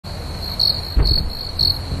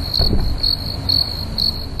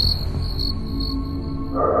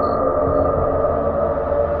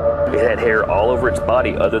It had hair all over its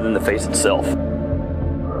body other than the face itself.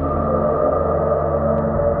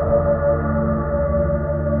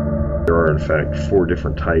 There are, in fact, 4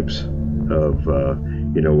 different types of,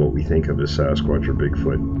 what we think of as Sasquatch or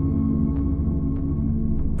Bigfoot.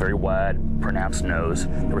 Very wide, pronounced nose.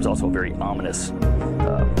 There was also a very ominous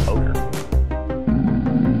odor.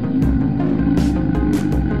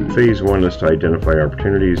 Phase 1 is to identify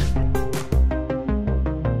opportunities.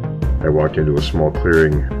 I walked into a small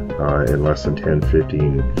clearing in less than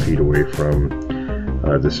 10-15 feet away from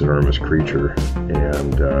this enormous creature,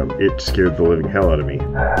 and it scared the living hell out of me.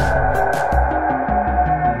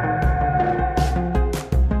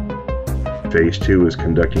 Phase 2 is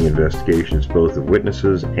conducting investigations both of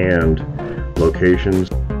witnesses and locations.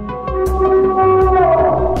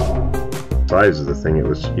 The size of the thing, it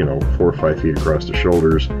was 4 or 5 feet across the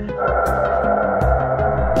shoulders.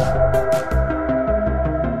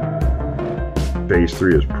 Phase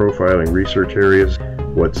 3 is profiling research areas,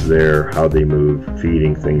 what's there, how they move,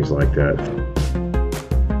 feeding, things like that.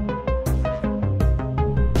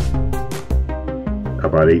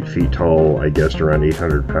 About 8 feet tall, I guessed around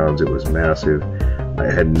 800 pounds. It was massive.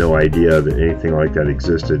 I had no idea that anything like that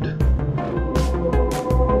existed.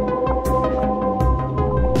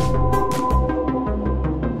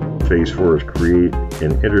 Phase 4 is create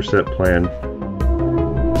an intercept plan.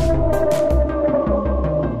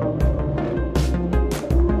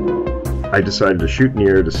 I decided to shoot in the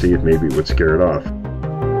air to see if maybe it would scare it off.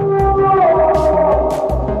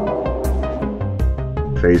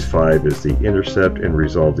 Phase 5 is the intercept and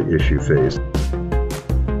resolve the issue phase.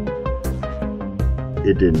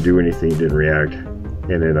 It didn't do anything, didn't react,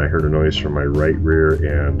 and then I heard a noise from my right rear,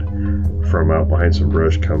 and from out behind some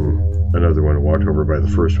brush come another one and walked over by the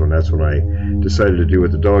first one. That's when I decided to do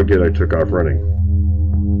what the dog did. I took off running.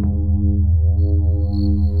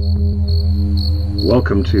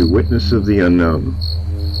 Welcome to Witness of the Unknown.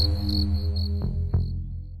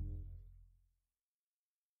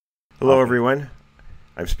 Hello everyone.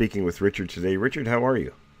 I'm speaking with Richard today. Richard, how are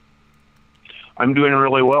you? I'm doing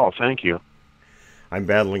really well, thank you. I'm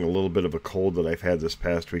battling a little bit of a cold that I've had this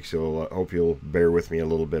past week, so I hope you'll bear with me a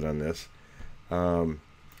little bit on this.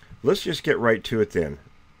 Let's just get right to it then.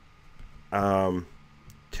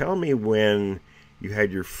 Tell me when you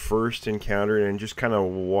had your first encounter and just kind of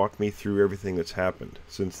walk me through everything that's happened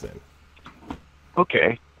since then.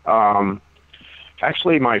 Okay.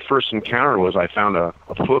 Actually, my first encounter was I found a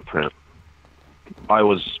footprint. I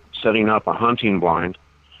was setting up a hunting blind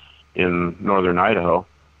in northern Idaho,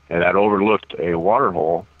 and that overlooked a water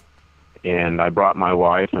hole, and I brought my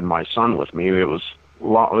wife and my son with me. It was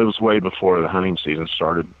way before the hunting season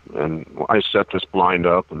started, and I set this blind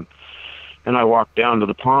up, and I walked down to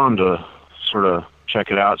the pond to sort of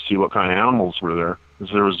check it out, see what kind of animals were there,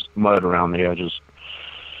 because there was mud around the edges.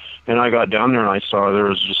 And I got down there and I saw there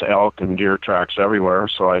was just elk and deer tracks everywhere,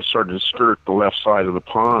 so I started to skirt the left side of the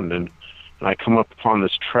pond, and I come up upon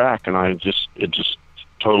this track, and it just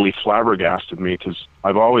totally flabbergasted me, because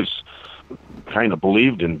I've always kind of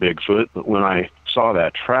believed in Bigfoot, but when I saw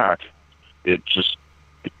that track, it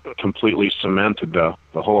completely cemented the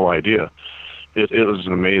whole idea. It was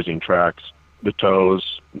an amazing track. The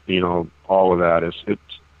toes, all of that, it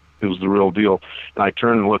was the real deal. And I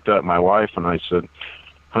turned and looked at my wife, and I said,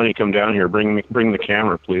 "Honey, come down here, bring the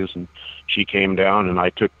camera, please." And she came down, and I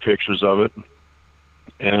took pictures of it,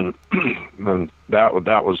 and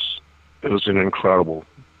it was an incredible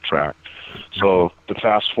track. So to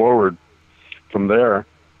fast forward from there,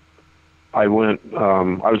 I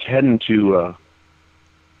was heading to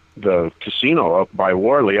the casino up by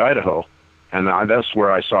Warley, Idaho, and that's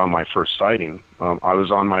where I saw my first sighting. I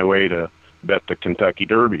was on my way to bet the Kentucky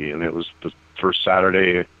Derby, and it was the first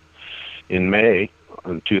Saturday in May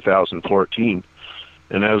in 2014.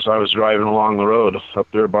 And as I was driving along the road up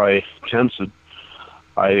there by Tensed,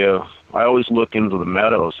 I always look into the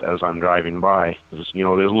meadows as I'm driving by. There's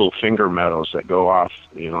little finger meadows that go off,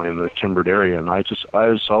 in the timbered area, and I just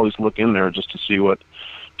always look in there just to see what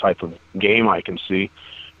type of game I can see.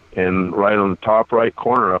 And right on the top right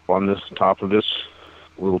corner, up on this top of this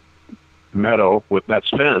little meadow that's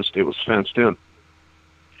fenced, it was fenced in,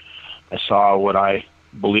 I saw what I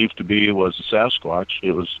believed to be was a Sasquatch.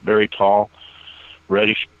 It was very tall,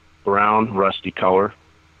 reddish brown, rusty color.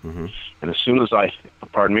 Mm-hmm. And as soon as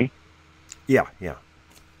pardon me? Yeah.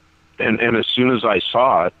 And as soon as I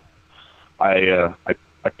saw it, I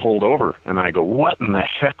pulled over, and I go, "What in the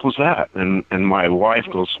heck was that?" And my wife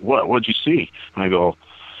goes, "What'd you see?" And I go,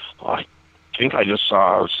 "I think I just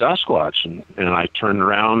saw a Sasquatch, and I turned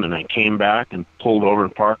around and I came back and pulled over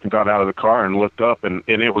and parked and got out of the car and looked up, and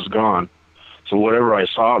it was gone. So whatever I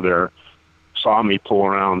saw there saw me pull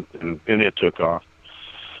around, and it took off.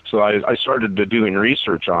 So I started doing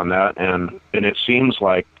research on that, and it seems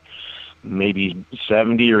like maybe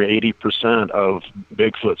 70 or 80% of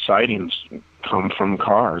Bigfoot sightings come from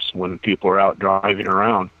cars when people are out driving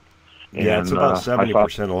around. Yeah, it's about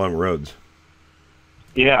 70% along roads.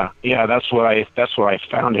 Yeah, that's what I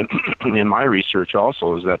found in my research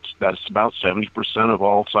also, is that's about 70% of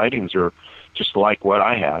all sightings are just like what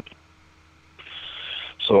I had.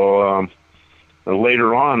 So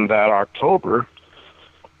later on that October,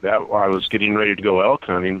 that I was getting ready to go elk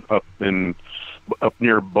hunting up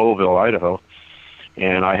near Beauville, Idaho,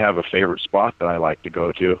 and I have a favorite spot that I like to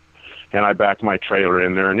go to, and I backed my trailer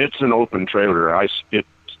in there, and it's an open trailer.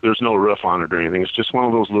 There's no roof on it or anything. It's just one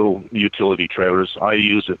of those little utility trailers. I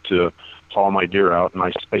use it to haul my deer out, and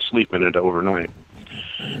I sleep in it overnight.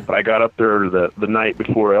 But I got up there the night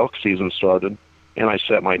before elk season started, and I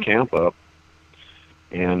set my camp up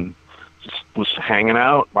and was hanging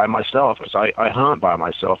out by myself, because I hunt by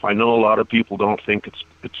myself. I know a lot of people don't think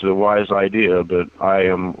it's a wise idea, but I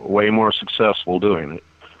am way more successful doing it.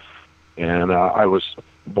 And I was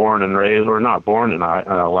born and raised, or not born in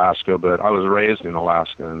Alaska, but I was raised in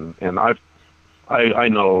Alaska, and I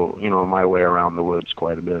know my way around the woods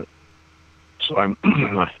quite a bit. So I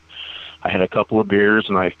had a couple of beers,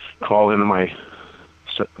 and I crawl into my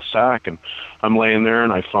sack, and I'm laying there,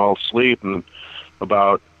 and I fall asleep, and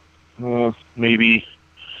about maybe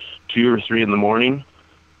 2 or 3 in the morning,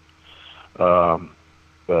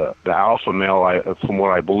 the alpha male, from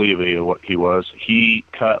what I believe he was, he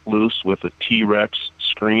cut loose with a T-Rex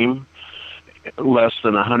scream less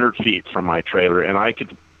than 100 feet from my trailer, and I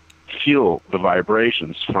could feel the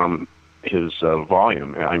vibrations from his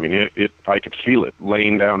volume. I mean, I could feel it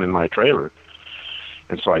laying down in my trailer.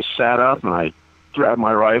 And so I sat up and I grabbed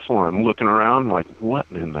my rifle, and I'm looking around like, what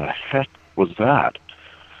in the heck was that?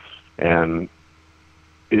 And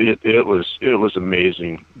it was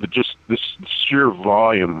amazing. Just this sheer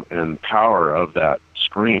volume and power of that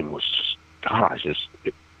scream was just, gosh,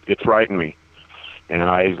 it frightened me. And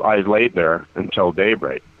I laid there until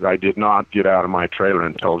daybreak. I did not get out of my trailer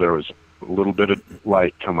until there was a little bit of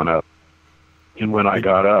light coming up. And when I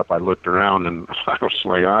got up, I looked around, and I was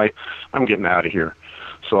like, I'm getting out of here.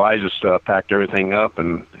 So I just packed everything up,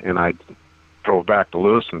 and I drove back to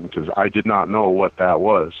Lewiston, because I did not know what that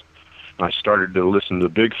was. I started to listen to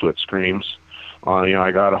Bigfoot screams.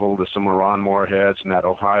 I got a hold of some Ron Moorheads and that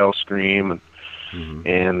Ohio scream,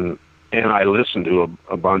 and I listened to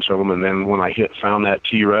a bunch of them. And then when I found that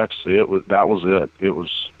T-Rex, that was it. It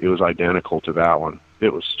was identical to that one.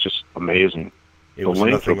 It was just amazing. It was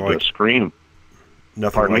nothing like the scream.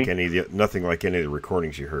 Nothing like any of the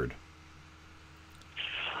recordings you heard.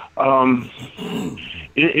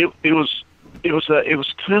 It was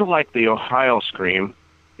kind of like the Ohio scream.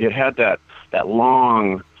 It had that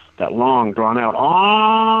long drawn out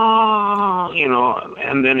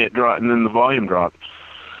and then it dropped, and then the volume dropped.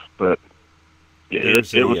 But it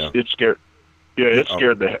scared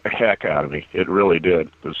the heck out of me. It really did.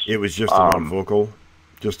 It was just the one vocal,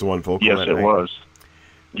 just the one vocal. Yes, it was.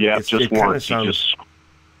 Yeah, just one.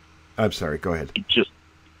 I'm sorry. Go ahead.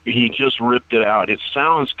 He just ripped it out. It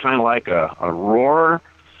sounds kind of like a roar,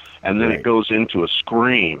 and then it goes into a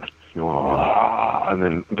scream. And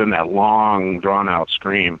then that long, drawn-out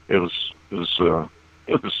scream. It was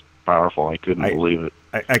powerful. I couldn't believe it.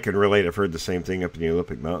 I can relate. I've heard the same thing up in the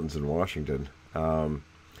Olympic Mountains in Washington.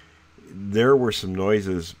 There were some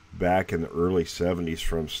noises back in the early 70s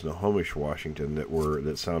from Snohomish, Washington,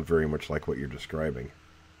 that sound very much like what you're describing.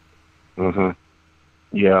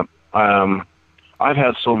 Yeah. I've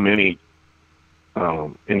had so many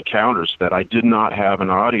encounters that I did not have an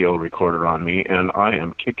audio recorder on me, and I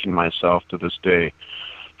am kicking myself to this day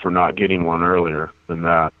for not getting one earlier than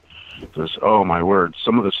that. Because, oh my word,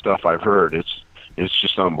 some of the stuff I've heard, it's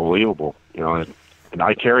just unbelievable. And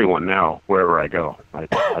I carry one now wherever I go.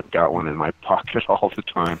 I've got one in my pocket all the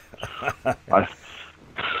time. I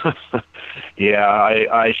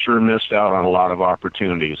sure missed out on a lot of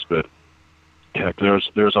opportunities, but heck,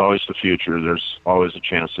 there's always the future. There's always a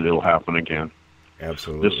chance that it'll happen again.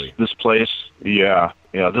 Absolutely. This place,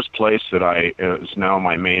 this place that is now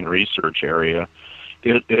my main research area.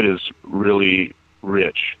 It is really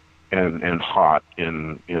rich and hot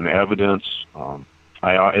in evidence.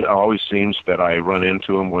 It always seems that I run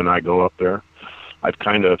into them when I go up there. I've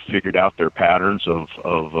kind of figured out their patterns of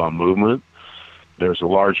movement. There's a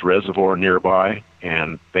large reservoir nearby,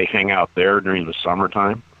 and they hang out there during the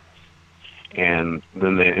summertime. And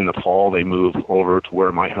then in the fall, they move over to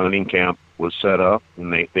where my hunting camp was set up,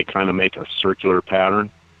 and they kind of make a circular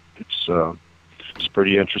pattern. It's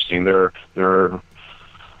pretty interesting.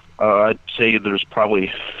 I'd say there's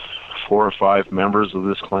probably 4 or 5 members of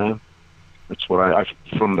this clan. That's what I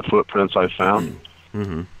from the footprints I found.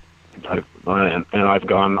 Mm-hmm. I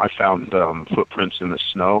found footprints in the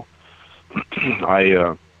snow.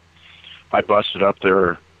 I busted up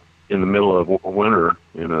there in the middle of winter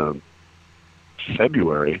in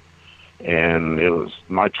February, and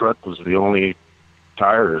my truck was the only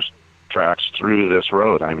tires tracks through this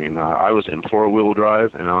road. I mean, I was in 4-wheel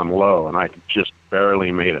drive and I'm low, and I just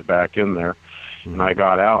barely made it back in there. Mm-hmm. And I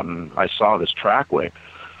got out and I saw this trackway.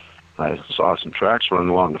 I saw some tracks running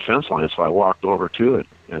along the fence line, so I walked over to it,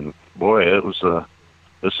 and boy,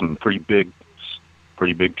 there's some pretty big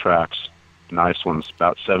tracks. Nice ones,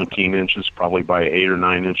 about 17 inches, probably by 8 or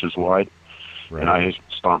 9 inches wide. Right. And I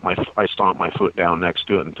stomped my foot down next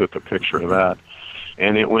to it and took a picture of that.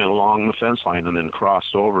 And it went along the fence line and then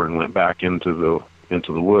crossed over and went back into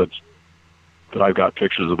the woods. But I've got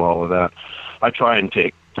pictures of all of that. I try and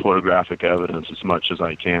take photographic evidence as much as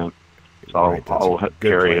I can. So I'll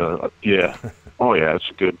carry yeah. Oh yeah, it's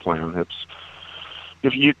a good plan. It's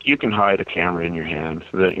if you can hide a camera in your hand.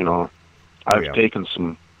 That I've taken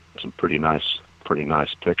some pretty nice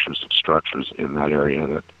pictures of structures in that area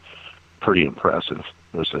that pretty impressive.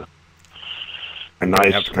 There's a nice.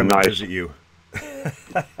 I have to come and visit you.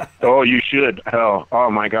 Oh, you should. Hell,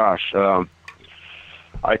 oh my gosh.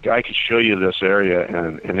 I could show you this area,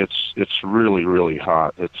 and it's really, really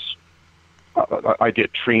hot. I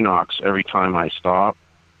get tree knocks every time I stop,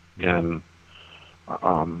 and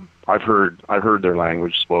I've heard their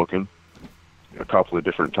language spoken a couple of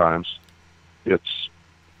different times. It's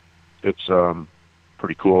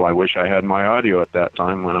pretty cool. I wish I had my audio at that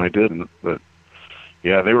time when I didn't, but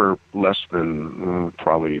yeah, they were less than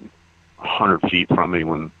probably 100 feet from me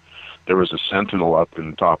when there was a sentinel up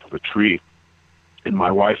in the top of a tree, and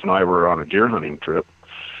my wife and I were on a deer hunting trip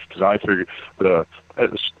because I figured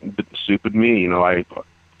stupid me,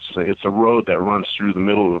 it's a road that runs through the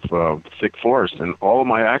middle of thick forest, and all of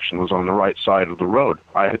my action was on the right side of the road.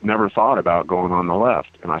 I had never thought about going on the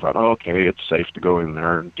left, and I thought, okay, it's safe to go in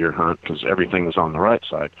there and deer hunt because everything was on the right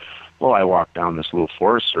side. Well, I walked down this little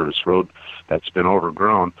Forest Service road that's been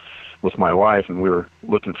overgrown with my wife, and we were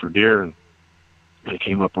looking for deer, and I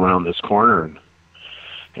came up around this corner,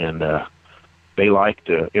 and they like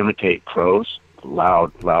to imitate crows,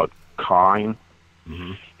 loud cawing.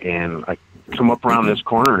 Mm-hmm. And I come up around this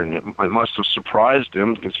corner, and I must have surprised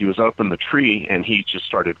him because he was up in the tree, and he just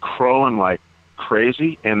started crowing like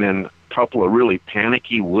crazy, and then a couple of really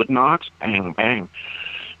panicky wood knocks, bang, bang.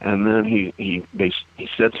 And then he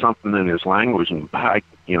said something in his language, and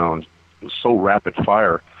it was so rapid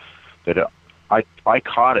fire that I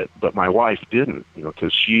caught it, but my wife didn't,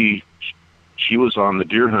 because she was on the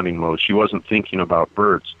deer hunting mode. She wasn't thinking about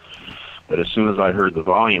birds. But as soon as I heard the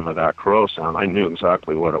volume of that crow sound, I knew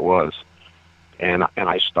exactly what it was. And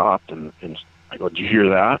I stopped, and I go, "Did you hear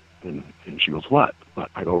that?" And she goes, "What?"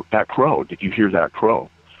 I go, "That crow. Did you hear that crow?"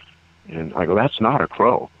 And I go, "That's not a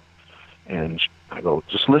crow." And I go,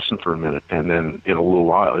 "Just listen for a minute." And then in a little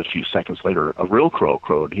while, a few seconds later, a real crow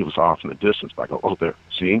crowed. He was off in the distance. But I go, "Oh, there.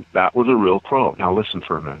 See? That was a real crow. Now listen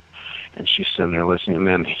for a minute." And she's sitting there listening. And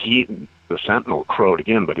then the sentinel crowed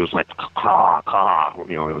again, but it was like, caw, caw.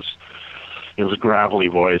 It was a gravelly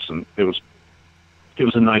voice, and it was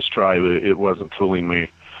a nice try, but it wasn't fooling me.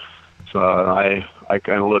 So I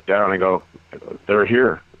kind of looked down and I go, "They're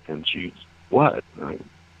here." And she, "What?" And I go,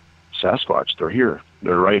 "Sasquatch, they're here.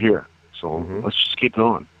 They're right here. So let's just keep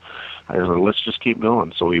going." I said, "Let's just keep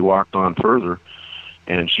going." So we walked on further,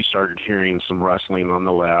 and she started hearing some rustling on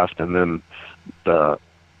the left, and then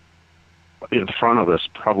in front of us,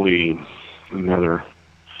 probably another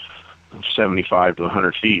 75 to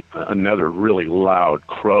 100 feet, another really loud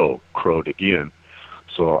crow crowed again.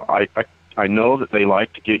 So I know that they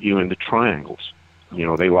like to get you into triangles.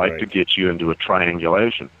 They like to get you into a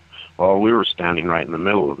triangulation. Well, we were standing right in the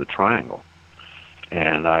middle of the triangle.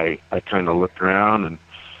 And I kind of looked around,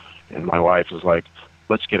 and my wife was like,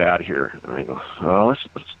 "Let's get out of here." And I go, "Oh, let's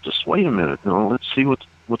just wait a minute. Let's see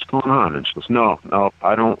what's going on." And she goes, No,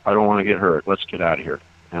 I don't want to get hurt. Let's get out of here."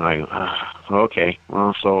 And I go, "Okay."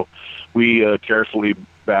 Well, so we carefully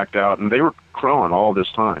backed out, and they were crowing all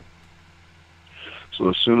this time. So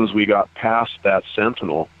as soon as we got past that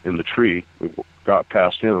sentinel in the tree, we got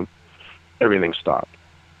past him, everything stopped.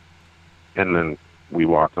 And then we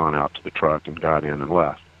walked on out to the truck and got in and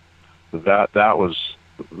left. That was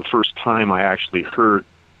the first time I actually heard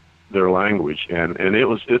their language, and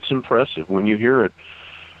it's impressive when you hear it.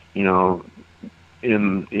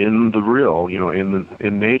 in the real,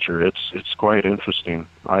 in nature. It's quite interesting.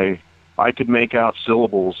 I could make out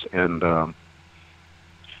syllables and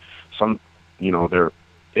some, there.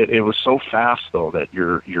 It was so fast though that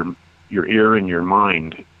your ear and your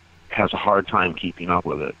mind has a hard time keeping up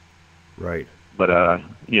with it. Right. But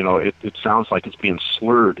it sounds like it's being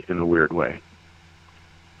slurred in a weird way.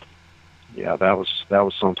 Yeah, that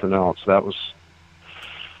was something else.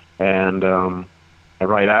 And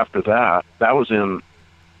right after that was in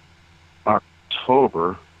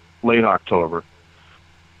October, late October,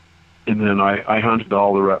 and then I hunted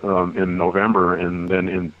all in November, and then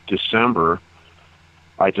in December,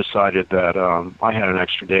 I decided that I had an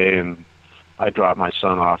extra day, and I dropped my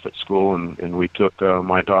son off at school, and we took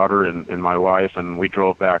my daughter and my wife, and we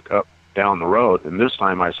drove back up down the road. And this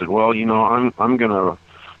time I said, well, I'm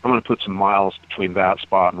gonna put some miles between that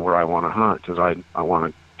spot and where I want to hunt, because I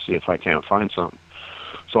want to see if I can't find something.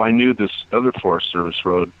 So I knew this other Forest Service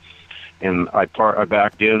road, and I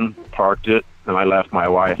backed in, parked it, and I left my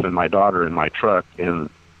wife and my daughter in my truck,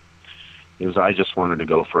 and I just wanted to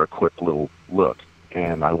go for a quick little look.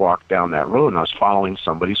 And I walked down that road, and I was following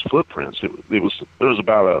somebody's footprints. There was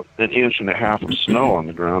about an inch and a half of snow on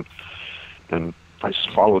the ground, and I just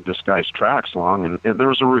followed this guy's tracks along, and there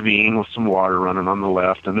was a ravine with some water running on the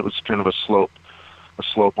left, and it was kind of a slope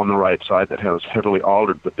on the right side that was heavily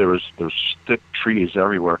altered, but there's thick trees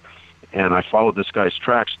everywhere. And I followed this guy's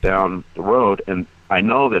tracks down the road, and I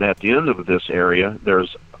know that at the end of this area,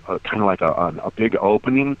 there's kind of like a big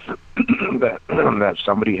opening that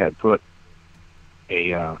somebody had put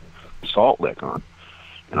a salt lick on,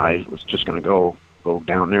 and I was just going to go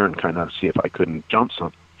down there and kind of see if I couldn't jump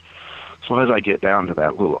something. So as I get down to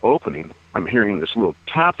that little opening, I'm hearing this little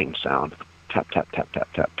tapping sound, tap, tap, tap, tap,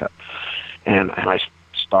 tap, tap, and I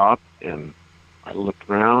stopped and I looked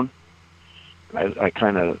around. I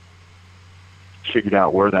kind of figured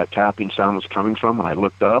out where that tapping sound was coming from, and I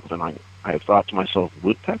looked up, and I thought to myself,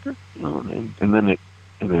 woodpecker, and then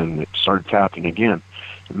it started tapping again,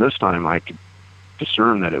 and this time I could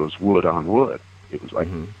discern that it was wood on wood. It was like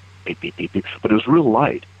beep, beep, beep, beep, but it was real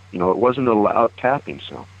light. It wasn't a loud tapping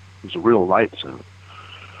sound. It was a real light sound.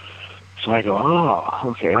 So I go, oh,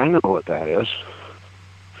 okay, I know what that is.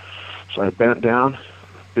 So I bent down.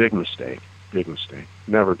 Big mistake.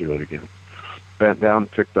 Never do it again. Bent down,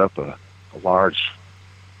 picked up a large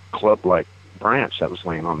club-like branch that was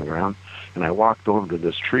laying on the ground, and I walked over to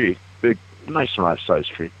this tree, big, nice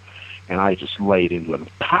sized tree, and I just laid into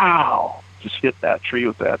it. Pow! Just hit that tree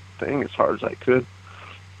with that thing as hard as I could.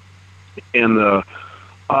 And the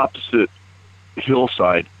opposite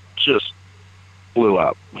hillside just blew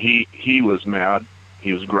up. He was mad.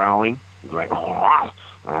 He was growling. He was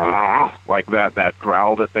like that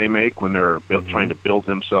growl that they make when they're trying to build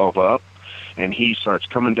themselves up. And he starts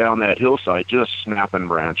coming down that hillside, just snapping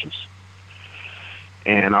branches.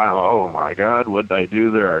 And oh my God, what did I do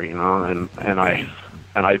there? And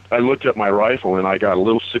I looked at my rifle, and I got a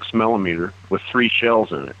little 6mm with 3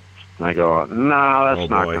 shells in it. And I go, no, that's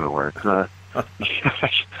not going to work.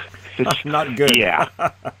 It's not good. Yeah,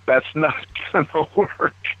 that's not going to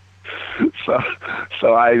work.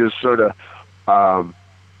 So I just sort of, I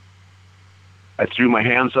threw my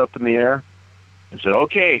hands up in the air and said,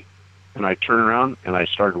 okay. And I turned around and I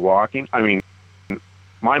started walking. I mean,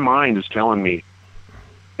 my mind is telling me,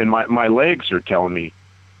 and my legs are telling me,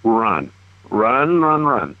 run.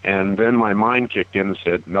 And then my mind kicked in and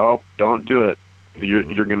said, nope, don't do it.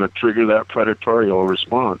 You're going to trigger that predatory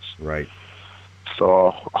response. Right.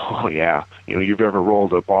 So, oh yeah, you've ever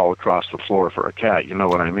rolled a ball across the floor for a cat, you know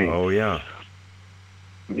what I mean? Oh yeah.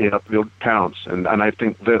 Yeah, they'll pounce, and I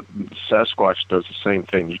think that Sasquatch does the same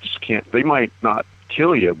thing. You just can't. They might not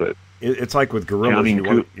kill you, but it's like with gorillas.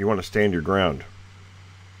 You want to stand your ground.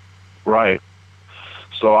 Right.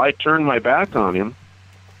 So I turned my back on him,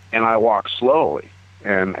 and I walked slowly,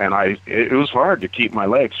 and it was hard to keep my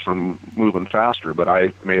legs from moving faster, but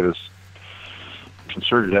I made this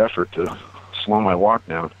concerted effort to slow my walk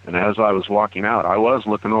down. And as I was walking out, I was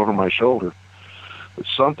looking over my shoulder. But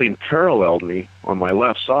something paralleled me on my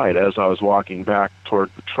left side as I was walking back toward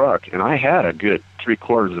the truck, and I had a good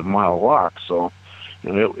 3/4 of a mile walk, so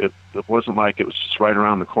it wasn't like it was just right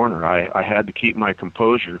around the corner. I had to keep my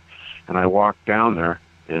composure, and I walked down there,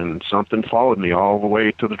 and something followed me all the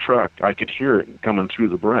way to the truck. I could hear it coming through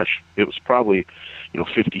the brush. It was probably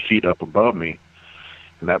 50 feet up above me,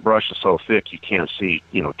 and that brush is so thick you can't see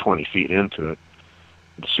 20 feet into it.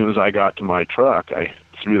 As soon as I got to my truck, I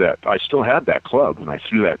still had that club, and I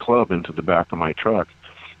threw that club into the back of my truck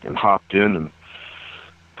and hopped in and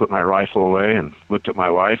put my rifle away and looked at my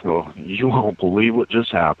wife and go, you won't believe what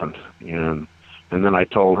just happened. And then I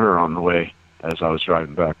told her on the way, as I was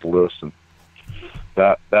driving back to Lewiston.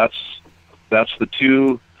 That's the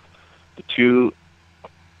two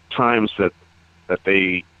times that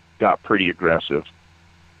they got pretty aggressive.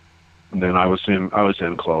 And then I was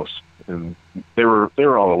in close, and they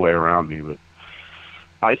were all the way around me. But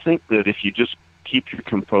I think that if you just keep your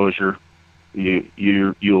composure,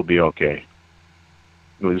 you'll be okay.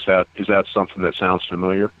 Is that something that sounds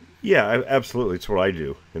familiar? Yeah, absolutely. It's what I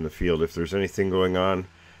do in the field. If there's anything going on,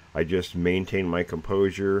 I just maintain my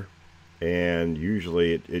composure, and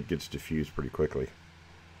usually it gets diffused pretty quickly.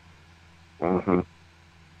 Mm-hmm.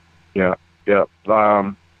 Yeah.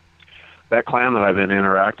 That clan that I've been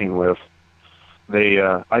interacting with,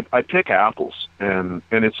 I pick apples, and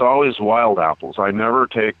it's always wild apples. I never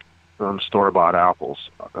take store-bought apples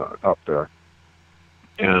up there.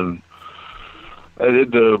 And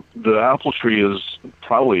the apple tree is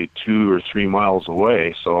probably 2 or 3 miles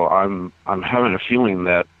away, so I'm having a feeling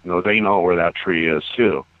that they know where that tree is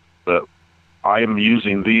too. But I'm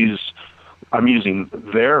using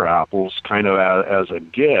their apples kind of as a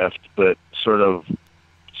gift, but sort of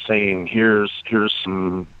saying here's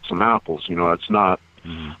some apples. It's not.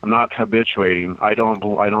 Mm-hmm. I'm not habituating. I don't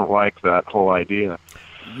like that whole idea.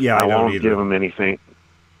 Yeah, I won't give them anything.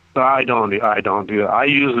 I don't do that. I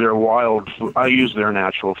use their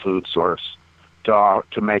natural food source to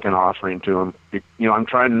make an offering to them. I'm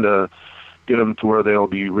trying to get them to where they'll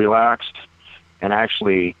be relaxed and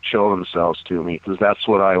actually show themselves to me, because that's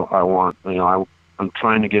what I want. I'm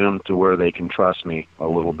trying to get them to where they can trust me a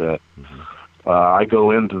little bit. Mm-hmm. I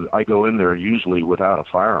go in there usually without a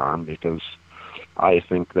firearm, because I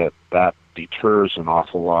think that deters an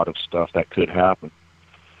awful lot of stuff that could happen.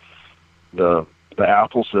 The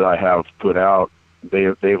apples that I have put out,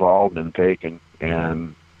 they've all been taken,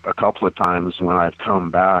 and a couple of times when I've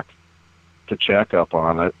come back to check up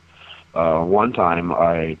on it, one time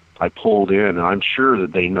I pulled in, and I'm sure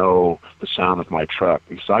that they know the sound of my truck,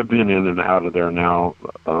 because I've been in and out of there now.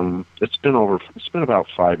 It's been about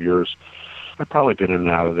 5 years. I've probably been in and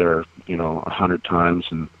out of there, 100 times,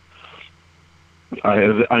 and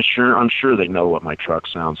I'm sure they know what my truck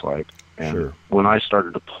sounds like. And sure. When I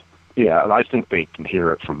started to, I think they can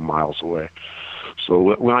hear it from miles away.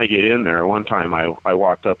 So when I get in there, one time I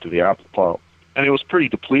walked up to the apple pile, and it was pretty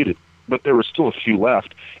depleted, but there were still a few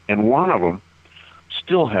left, and one of them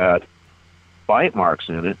still had bite marks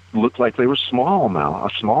in it. Looked like they were a small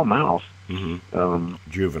mouth. Mm-hmm.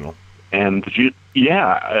 Juvenile. And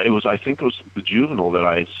it was. I think it was the juvenile that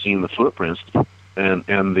I seen the footprints, and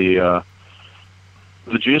the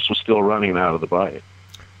juice was still running out of the bite.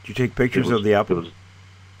 Did you take pictures of the apples?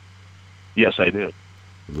 Yes, I did.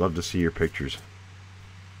 I'd love to see your pictures.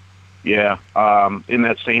 Yeah, in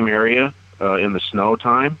that same area, in the snow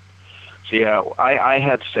time. So yeah, I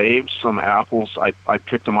had saved some apples. I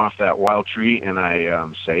picked them off that wild tree, and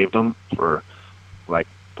I saved them for like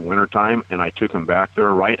the winter time, and I took them back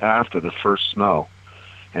there right after the first snow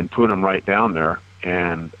and put them right down there.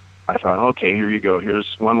 And I thought, okay, here you go.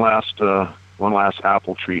 Here's one last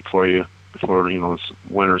apple treat for you before this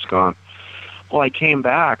winter's gone. Well, I came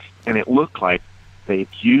back, and it looked like they'd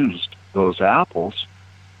used those apples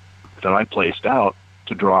that I placed out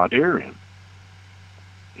to draw deer in,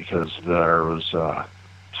 because there was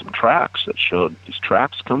some tracks that showed these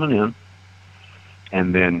tracks coming in,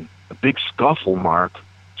 and then a big scuffle mark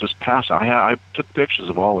just passed. I took pictures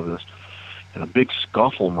of all of this, and a big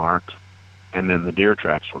scuffle mark, and then the deer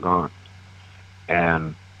tracks were gone.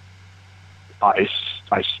 And I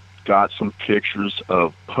got some pictures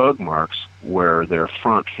of pug marks where their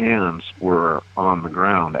front hands were on the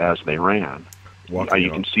ground as they ran. You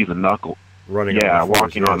can see the knuckle. Running on all fours,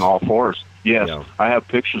 walking on all fours. Yes, yeah. I have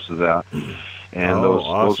pictures of that. And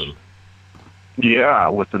awesome.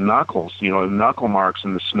 With the knuckles, knuckle marks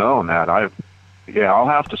in the snow and that. I'll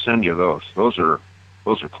have to send you those. Those are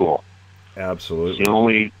cool.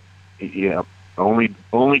 Absolutely. It's the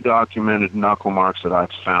only documented knuckle marks that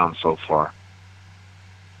I've found so far.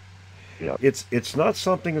 Yeah. It's not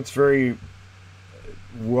something that's very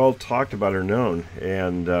well talked about or known,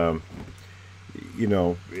 and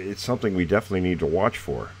it's something we definitely need to watch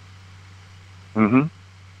for. Mm-hmm.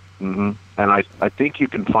 Mm-hmm. And I think you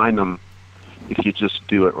can find them if you just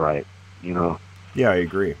do it right. Yeah, I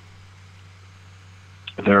agree.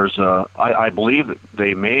 There's I believe that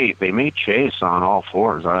they may chase on all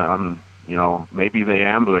fours. Maybe they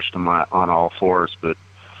ambushed them on all fours, but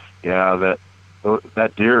yeah,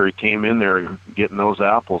 that deer, he came in there getting those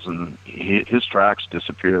apples, and his tracks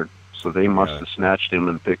disappeared. So they must have snatched him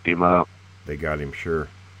and picked him up. They got him, sure.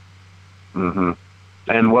 Mm-hmm.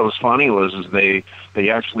 And what was funny was they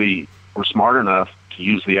actually were smart enough to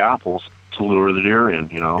use the apples to lure the deer in.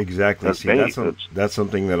 Exactly. That's See, bait. that's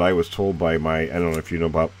something that I was told by I don't know if you know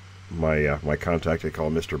about my contact. I call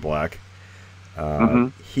him Mr. Black.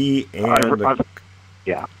 He and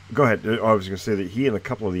yeah. Go ahead. I was going to say that he and a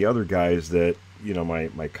couple of the other guys that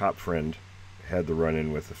my cop friend had the run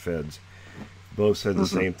in with the feds both said the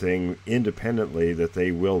same thing independently, that they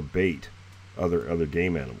will bait other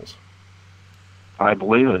game animals. I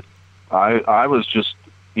believe it. I was just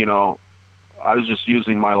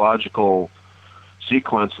using my logical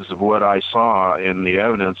sequences of what I saw in the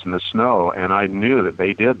evidence in the snow, and I knew that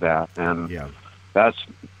they did that. And that's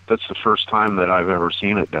the first time that I've ever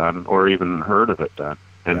seen it done or even heard of it done.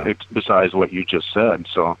 And besides what you just said,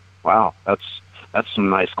 so wow, that's some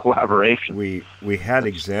nice collaboration. We had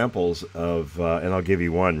examples of, and I'll give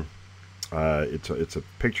you one. It's a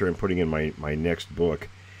picture I'm putting in my next book.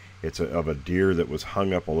 It's of a deer that was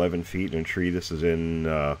hung up 11 feet in a tree. This is in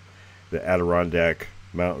the Adirondack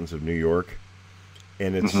Mountains of New York.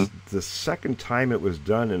 And it's the second time it was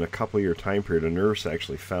done in a couple-year time period. A nurse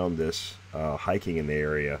actually found this hiking in the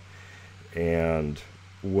area. And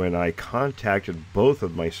when I contacted both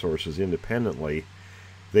of my sources independently,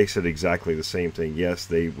 they said exactly the same thing. Yes,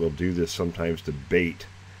 they will do this sometimes to bait.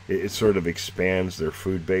 It sort of expands their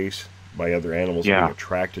food base by other animals being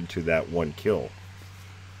attracted to that one kill.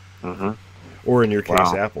 Or in your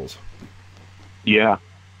case, apples. Yeah,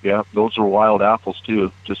 those are wild apples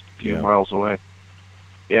too, just a few miles away.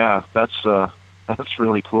 Yeah, that's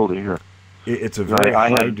really cool to hear. It's a very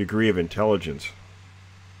high degree of intelligence.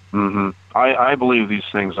 I believe these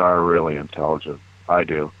things are really intelligent. I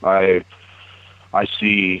do. I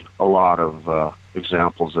see a lot of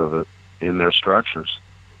examples of it in their structures.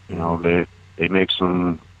 They make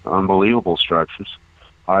some unbelievable structures.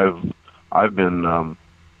 I've been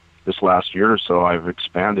this last year or so, I've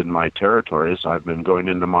expanded my territories. I've been going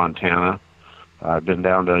into Montana. I've been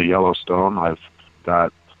down to Yellowstone. I've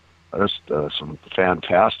got some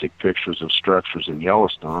fantastic pictures of structures in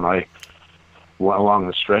Yellowstone. Along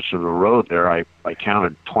the stretch of the road there, I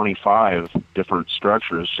counted 25 different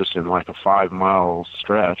structures just in like a 5-mile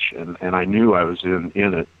stretch, and I knew I was in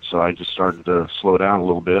it, so I just started to slow down a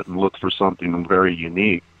little bit and look for something very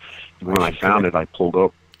unique. And when I found it, I pulled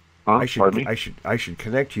up. I should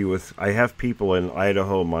connect you with. I have people in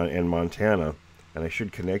Idaho and Montana, and I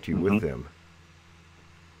should connect you with them.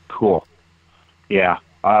 Cool. Yeah,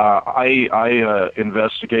 I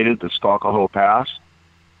investigated the Skalkaho Pass,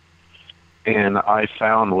 and I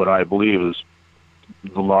found what I believe is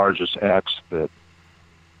the largest X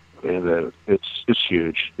it's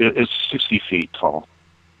huge. It's 60 feet tall.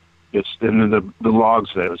 And the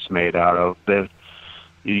logs that it's made out of,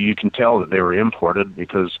 you can tell that they were imported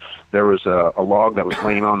because there was a log that was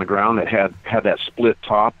laying on the ground that had that split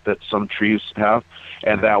top that some trees have,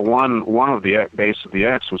 and that one of the base of the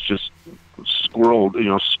X was just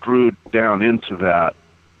screwed down into that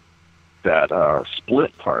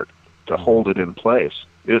split part to hold it in place.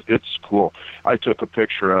 It's cool. I took a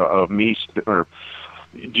picture of me. Do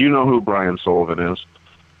you know who Brian Sullivan is?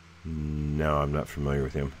 No, I'm not familiar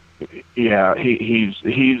with him. Yeah, he's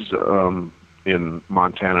in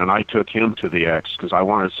Montana, and I took him to the X because I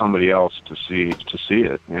wanted somebody else to see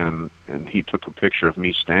it, and he took a picture of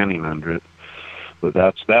me standing under it. But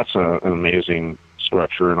that's an amazing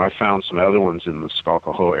structure, and I found some other ones in the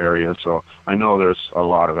Skalkaho area, so I know there's a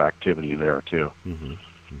lot of activity there too.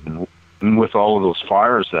 And with all of those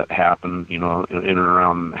fires that happened, in and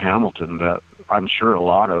around Hamilton, that I'm sure a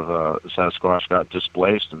lot of Sasquatch got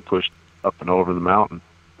displaced and pushed up and over the mountain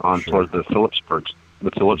on toward the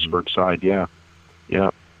Phillipsburg side. Yeah.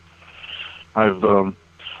 I've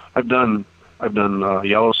done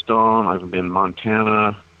Yellowstone. I've been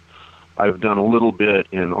Montana. I've done a little bit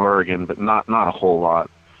in Oregon, but not a whole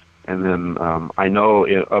lot. And then I know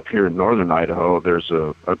up here in northern Idaho, there's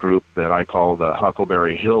a group that I call the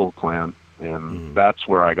Huckleberry Hill Clan, and that's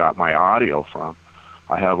where I got my audio from.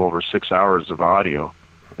 I have over 6 hours of audio.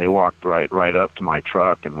 They walked right up to my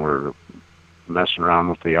truck and were messing around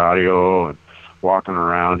with the audio and walking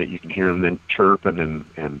around it. You can hear them then chirping,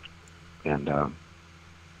 and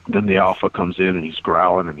then the alpha comes in and he's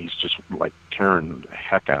growling and he's just like tearing the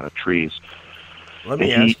heck out of trees. Let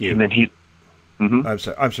me ask you. And then he. I'm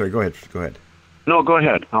sorry. Go ahead. No, go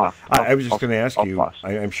ahead. I was just going to ask you.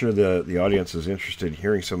 I'm sure the audience is interested in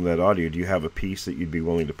hearing some of that audio. Do you have a piece that you'd be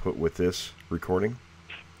willing to put with this recording?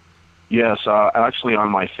 Yes, actually on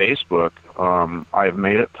my Facebook, I've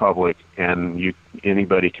made it public, and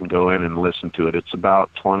anybody can go in and listen to it. It's about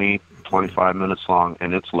 25 minutes long,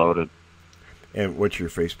 and it's loaded. And what's your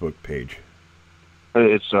Facebook page?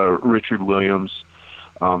 It's Richard Williams,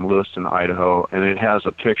 Lewiston, Idaho, and it has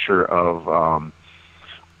a picture of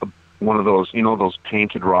one of those, those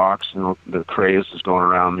painted rocks. The craze is going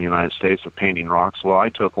around the United States of painting rocks. Well, I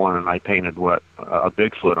took one and I painted a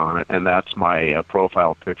Bigfoot on it, and that's my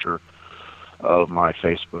profile picture of my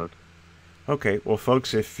Facebook. Okay, well,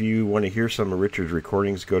 folks, if you want to hear some of Richard's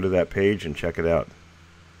recordings, go to that page and check it out.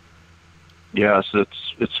 Yes,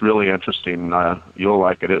 it's really interesting. You'll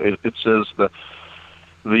like it. It says the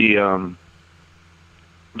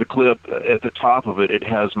clip at the top of it. It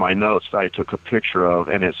has my notes that I took a picture of,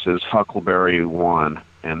 and it says Huckleberry 1,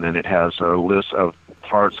 and then it has a list of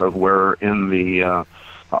parts of where in the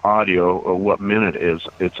audio or what minute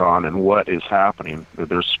it's on and what is happening.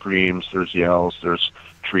 There's screams, there's yells, there's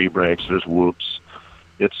tree breaks, there's whoops.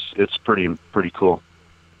 It's pretty cool.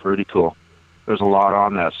 Pretty cool. There's a lot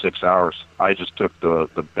on that 6 hours. I just took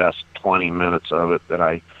the best 20 minutes of it that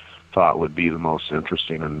I thought would be the most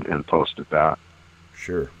interesting and posted that.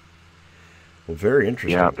 Sure. Well, very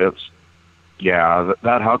interesting. Yeah,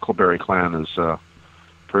 that Huckleberry clan is a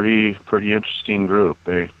pretty interesting group.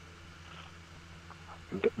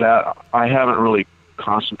 That I haven't really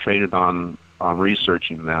concentrated on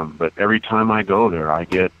researching them, but every time I go there, I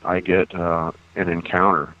get an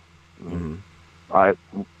encounter. Mm-hmm.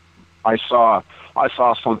 I saw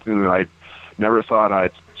something that I never thought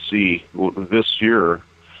I'd see. This year,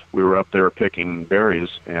 we were up there picking berries,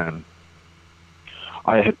 and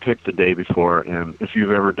I had picked the day before. And if you've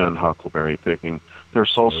ever done huckleberry picking, they're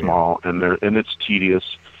so small, and it's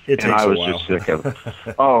tedious. It and takes I was a while. just sick of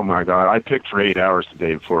it. Oh my God! I picked for 8 hours the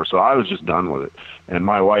day before, so I was just done with it. And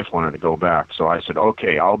my wife wanted to go back, so I said,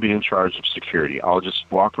 "Okay, I'll be in charge of security. I'll just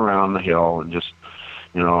walk around the hill and just,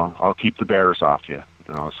 I'll keep the bears off you."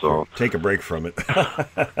 So take a break from it.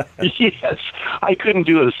 yes, I couldn't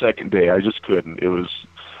do it a second day. I just couldn't. It was,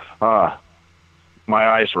 my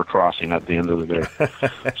eyes were crossing at the end of the day.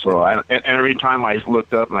 So and every time I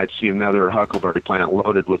looked up and I'd see another huckleberry plant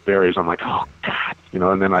loaded with berries, I'm like, oh God,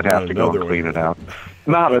 and then I'd have to go and clean it out.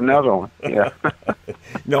 Not another one. Yeah.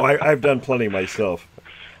 No, I've done plenty myself.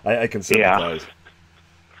 I can sympathize.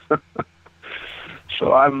 Yeah.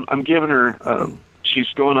 So I'm giving her. She's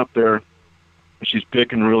going up there. She's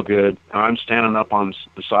picking real good. I'm standing up on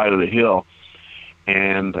the side of the hill,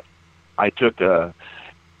 and I took a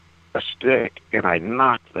stick and I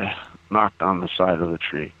knocked on the side of the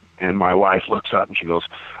tree. And my wife looks up and she goes,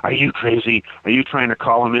 "Are you crazy? Are you trying to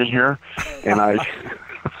call him in here?" And I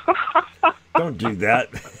don't do that.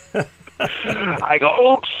 I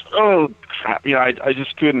go, "Oops! Oh crap!" I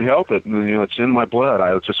just couldn't help it. And, it's in my blood.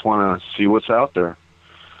 I just want to see what's out there.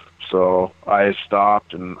 So I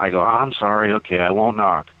stopped and I go, "I'm sorry. Okay, I won't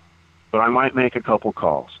knock, but I might make a couple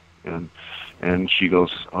calls." And she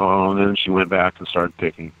goes, "Oh," and then she went back and started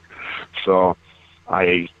picking. So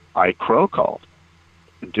I crow called,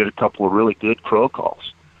 did a couple of really good crow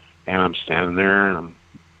calls, and I'm standing there, and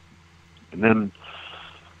then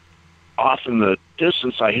off in the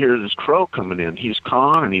distance I hear this crow coming in. He's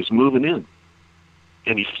calling and he's moving in,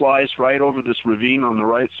 and he flies right over this ravine on the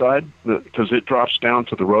right side because it drops down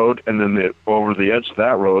to the road, and then over the edge of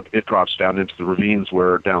that road it drops down into the ravines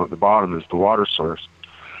where down at the bottom is the water source.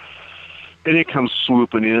 And it comes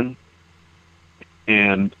swooping in,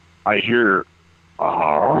 and I hear,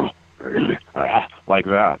 "Oh," like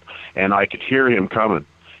that. And I could hear him coming.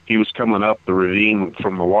 He was coming up the ravine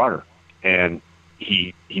from the water. And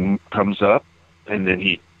he comes up, and then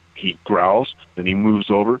he growls, then he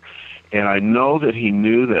moves over. And I know that he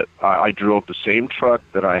knew that I drove the same truck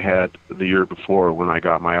that I had the year before when I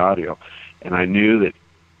got my audio. And I knew that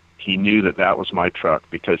he knew that was my truck,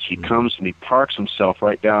 because he comes and he parks himself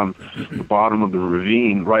right down the bottom of the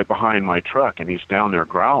ravine right behind my truck, and he's down there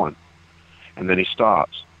growling. And then he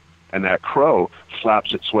stops, and that crow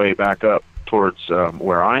flaps its way back up towards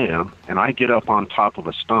where I am, and I get up on top of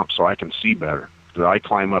a stump so I can see better. So I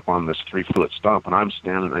climb up on this 3-foot stump, and I'm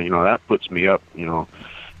standing there. That puts me up,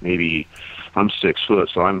 maybe I'm 6 foot,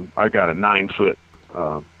 so I got a 9-foot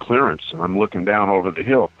clearance, and I'm looking down over the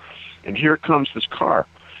hill. And here comes this car.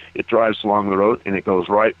 It drives along the road, and it goes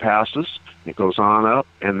right past us. It goes on up,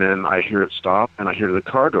 and then I hear it stop, and I hear the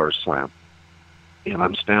car door slam. And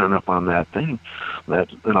I'm standing up on that thing,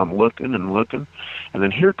 and I'm looking and looking, and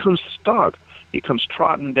then here comes this dog. He comes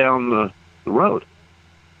trotting down the road,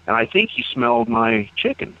 and I think he smelled my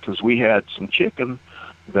chicken, because we had some chicken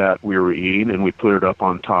that we were eating, and we put it up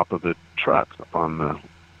on top of the truck, up on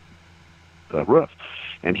the roof.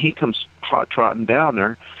 And he comes trotting down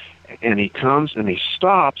there, and he comes and he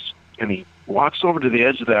stops, and he walks over to the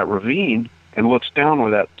edge of that ravine and looks down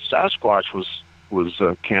where that Sasquatch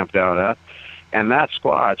was camped out at. And that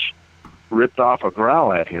Squatch ripped off a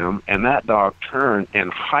growl at him, and that dog turned and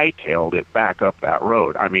hightailed it back up that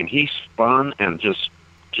road. I mean, he spun and just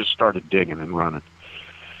just started digging and running.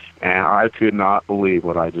 And I could not believe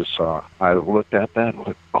what I just saw. I looked at that and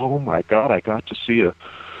went, oh my God, I got to see a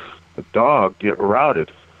dog get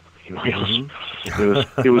routed. You know,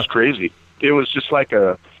 it was crazy. It was just like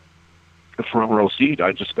a front row seat.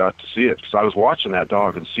 I just got to see it because I was watching that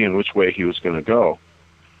dog and seeing which way he was going to go.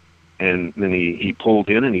 And then he pulled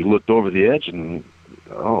in and he looked over the edge and,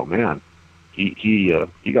 oh man, he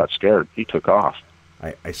got scared. He took off.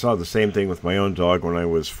 I saw the same thing with my own dog when I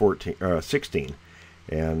was 16.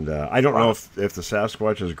 And I don't know if the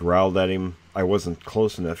Sasquatch has growled at him. I wasn't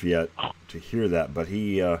close enough yet to hear that, but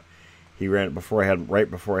he ran right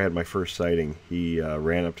before I had my first sighting. He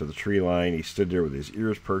ran up to the tree line. He stood there with his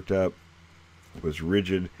ears perked up, was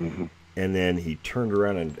rigid, and then he turned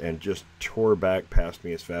around and just tore back past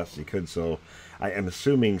me as fast as he could. So I am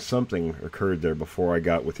assuming something occurred there before I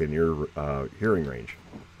got within ear hearing range.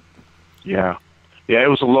 Yeah, it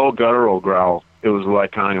was a low guttural growl. It was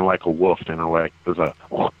like kind of like a wolf in a way. It was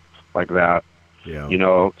like that. Yeah. You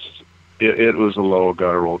know, it was a low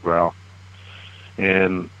guttural growl.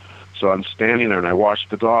 And so I'm standing there and I watched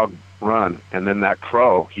the dog run, and then that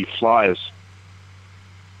crow, he flies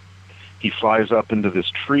up into this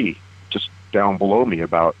tree just down below me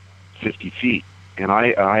about 50 feet. And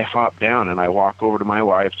I hop down and I walk over to my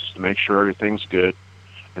wife just to make sure everything's good.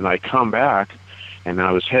 And I come back, and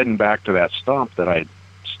I was heading back to that stump that I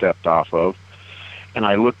stepped off of. And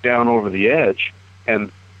I look down over the edge,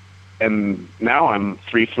 and now I'm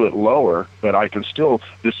 3 foot lower, but I can still,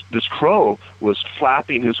 this crow was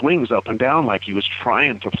flapping his wings up and down like he was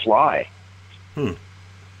trying to fly. And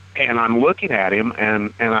I'm looking at him,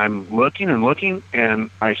 and I'm looking and looking, and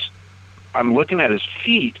I'm looking at his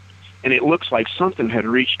feet, and it looks like something had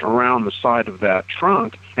reached around the side of that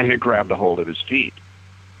trunk and had grabbed a hold of his feet.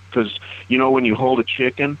 Because, you know, when you hold a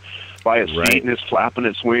chicken by its feet and it's flapping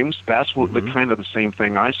its wings, that's what the kind of the same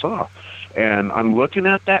thing I saw. And I'm looking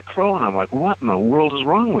at that crow, and I'm like, what in the world is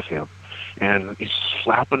wrong with him? And he's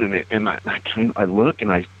flapping, and I look,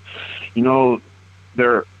 and you know,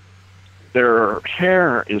 their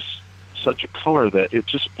hair is such a color that it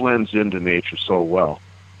just blends into nature so well.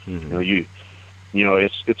 You know,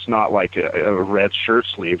 it's not like a red shirt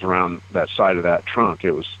sleeve around that side of that trunk.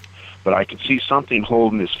 But I could see something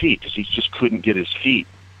holding his feet because he just couldn't get his feet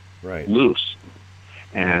loose.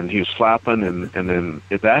 And he was flapping, and then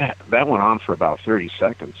that went on for about 30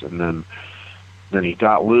 seconds, and then he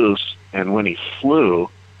got loose, and when he flew,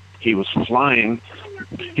 he was flying.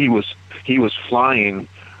 He was flying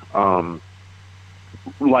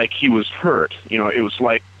like he was hurt. You know, it was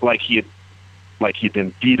like he'd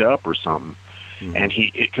been beat up or something. And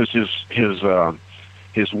because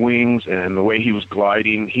his wings and the way he was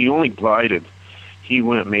gliding, he only glided. He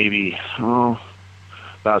went maybe about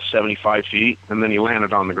 75 feet, and then he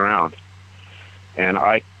landed on the ground. And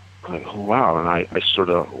I sort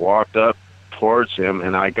of walked up towards him,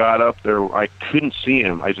 and I got up there. I couldn't see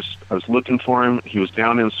him. I was looking for him. He was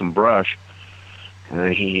down in some brush, and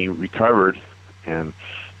then he recovered and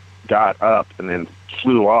got up and then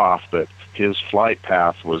flew off. But his flight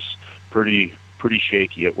path was pretty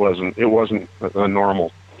shaky. It wasn't a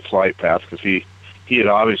normal flight path because he had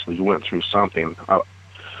obviously went through something.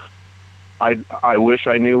 I wish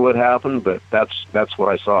I knew what happened, but that's what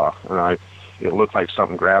I saw, and it looked like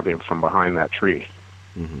something grabbed him from behind that tree.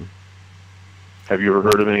 Have you ever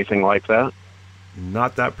heard of anything like that?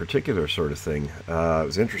 Not that particular sort of thing. It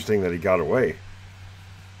was interesting that he got away.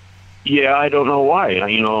 Yeah, I don't know why.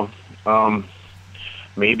 You know,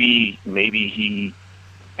 maybe he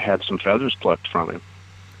had some feathers plucked from him.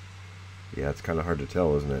 Yeah, it's kind of hard to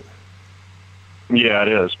tell, isn't it? Yeah, it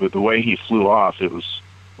is. But the way he flew off, it was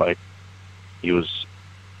like he was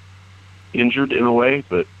injured in a way,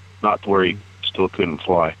 but not to where he still couldn't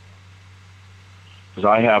fly. Because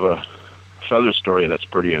I have a feather story that's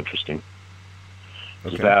pretty interesting.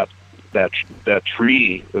 Okay. That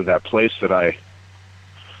tree, that place that I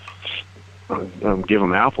give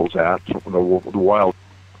them apples at, the wild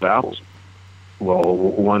apples. Well,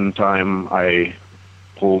 one time I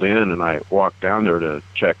pulled in and I walked down there to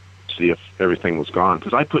check to see if everything was gone,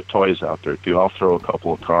 because I put toys out there too. I'll throw a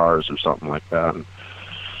couple of cars or something like that,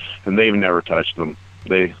 and they've never touched them.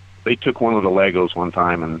 They took one of the Legos one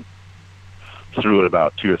time and threw it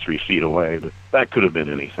about 2 or 3 feet away, but that could have been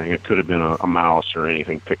anything. It could have been a mouse or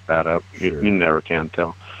anything picked that up. Sure. You never can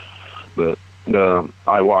tell. But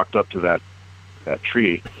I walked up to that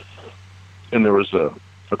tree, and there was a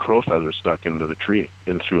crow feather stuck into the tree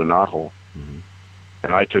and through a knothole.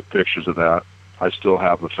 And I took pictures of that. I still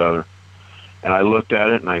have the feather. And I looked at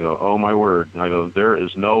it and I go, oh my word. And I go, there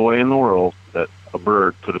is no way in the world that a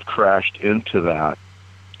bird could have crashed into that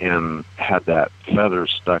and had that feather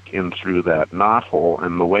stuck in through that knot hole,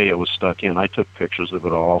 and the way it was stuck in, I took pictures of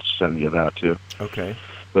it all. I'll send you that too. Okay.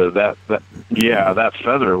 But that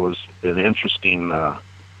feather was an interesting.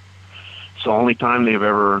 It's the only time they've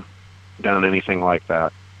ever done anything like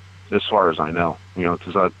that, as far as I know.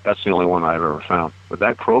 Because that's the only one I've ever found. But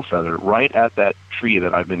that crow feather, right at that tree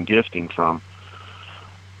that I've been gifting from,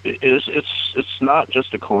 it's not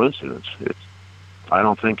just a coincidence. I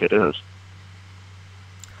don't think it is.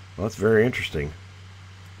 Well, that's very interesting.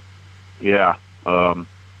 Yeah,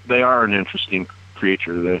 they are an interesting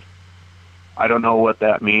creature. I don't know what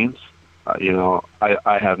that means.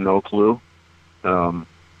 I have no clue.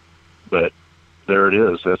 But there it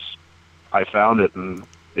is. I found it, and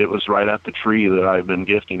it was right at the tree that I've been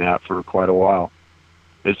gifting at for quite a while.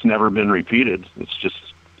 It's never been repeated.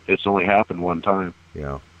 It's only happened one time.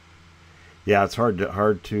 Yeah. Yeah, it's hard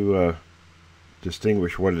to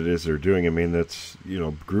distinguish what it is they're doing. I mean, that's,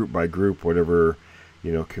 group by group, whatever,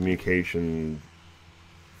 communication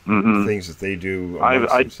things that they do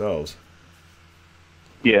amongst themselves.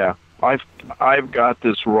 Yeah, I've got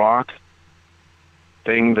this rock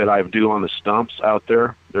thing that I do on the stumps out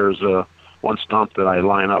there. There's one stump that I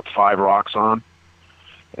line up 5 rocks on,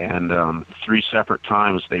 and 3 separate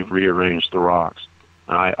times they've rearranged the rocks.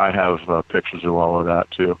 And I have pictures of all of that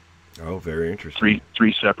too. Oh, very interesting.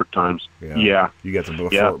 Three separate times. Yeah. You got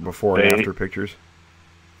the before and after pictures?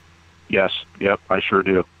 Yes. Yep. I sure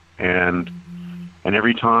do. And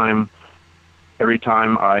every time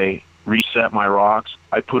I reset my rocks,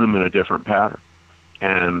 I put them in a different pattern.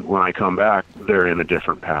 And when I come back, they're in a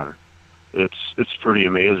different pattern. It's pretty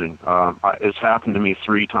amazing. It's happened to me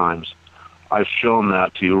 3 times. I've shown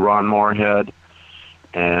that to Ron Moorhead,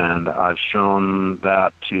 and I've shown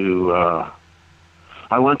that to.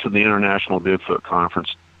 I went to the International Bigfoot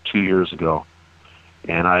Conference 2 years ago,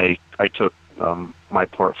 and I took my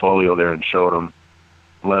portfolio there and showed them,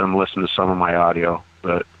 let them listen to some of my audio.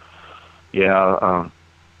 But yeah,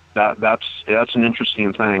 that's an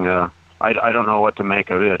interesting thing. I don't know what to make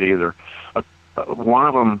of it either.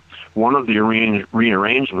 One of the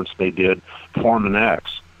rearrangements they did formed an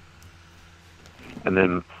X, and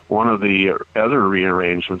then one of the other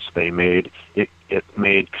rearrangements they made, it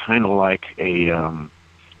made kind of like a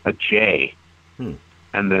J,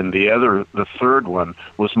 and then the third one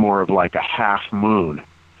was more of like a half moon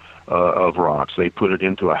of rocks. They put it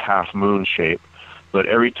into a half moon shape, but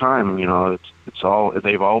every time,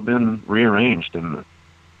 they've all been rearranged, and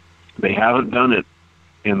they haven't done it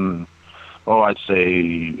in, I'd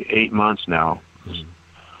say 8 months now.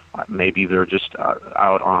 Maybe they're just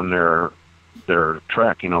out on their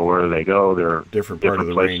trek, where they go. They're different part of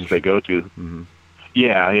the places range they go to. Mm-hmm.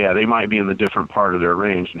 Yeah, they might be in the different part of their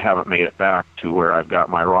range and haven't made it back to where I've got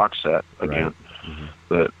my rock set again. Right. Mm-hmm.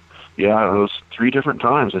 But yeah, those 3 different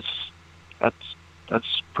times,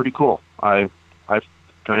 that's pretty cool. I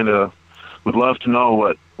kind of would love to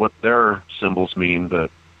know what their symbols mean, but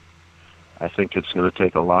I think it's going to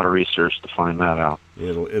take a lot of research to find that out.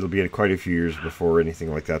 It'll be quite a few years before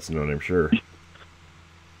anything like that's known, I'm sure.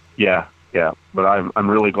 Yeah, but I'm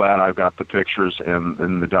really glad I've got the pictures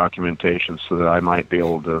and the documentation so that I might be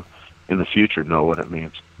able to, in the future, know what it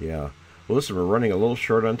means. Yeah. Well, listen, we're running a little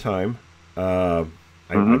short on time.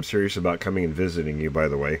 I'm serious about coming and visiting you, by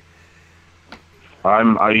the way.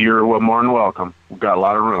 You're more than welcome. We've got a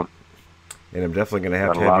lot of room. And I'm definitely going to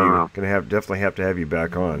have to have you. Definitely have to have you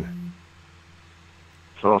back on.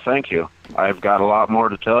 So thank you. I've got a lot more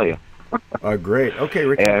to tell you. Great. Okay,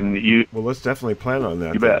 Rick. And you. Well, let's definitely plan on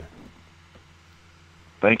that. You bet.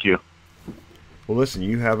 Thank you. Well, listen,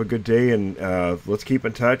 you have a good day, and let's keep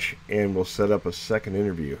in touch, and we'll set up a second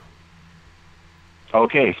interview.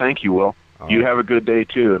 Okay, thank you, Will. You have a good day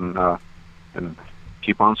too, and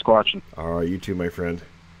keep on squatching. All right, you too, my friend.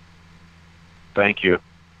 Thank you.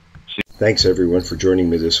 Thanks, everyone, for joining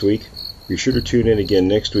me this week. Be sure to tune in again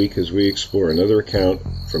next week as we explore another account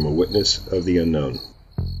from a witness of the unknown.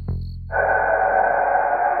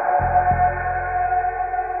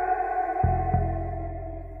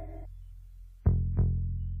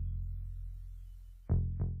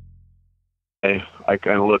 I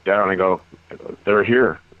kind of look down and I go, they're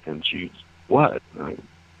here. And she, what?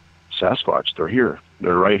 Sasquatch, they're here.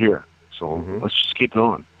 They're right here. So let's just keep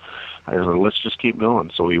going. I said, let's just keep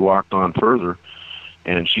going. So we walked on further,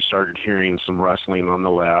 and she started hearing some rustling on the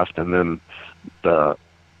left, and then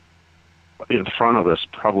in front of us,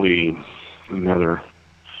 probably another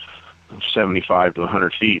 75 to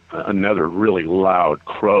 100 feet, another really loud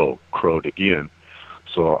crow crowed again.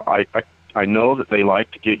 So I know that they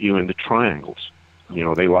like to get you into triangles.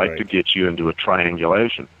 They like to get you into a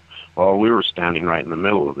triangulation. Well, we were standing right in the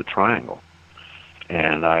middle of the triangle.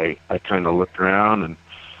 And I kind of looked around,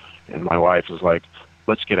 and my wife was like,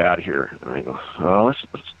 "Let's get out of here." And I go, "Oh, let's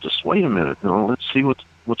just wait a minute. No, let's see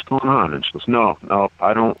what's going on." And she goes, "No,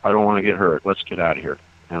 I don't want to get hurt. Let's get out of here."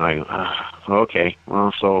 And I go, "Okay."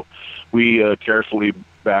 Well, so we carefully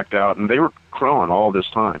backed out, and they were crowing all this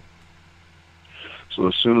time. So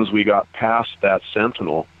as soon as we got past that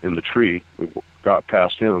sentinel in the tree, we got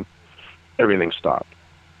past him, everything stopped.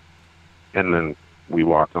 And then we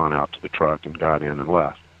walked on out to the truck and got in and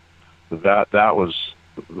left. That was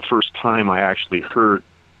the first time I actually heard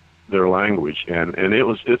their language, and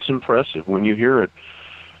it's impressive when you hear it,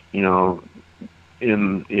 you know,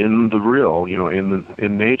 in the real, you know,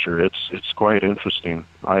 in nature. It's quite interesting.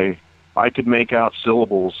 I could make out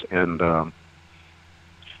syllables, and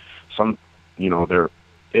some, you know,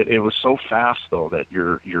 it was so fast though that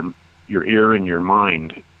your ear and your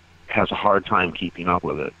mind has a hard time keeping up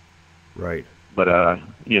with it. Right. But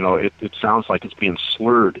you know, it sounds like it's being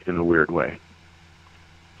slurred in a weird way.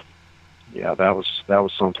 Yeah, that was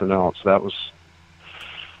something else. That was,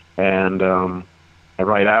 and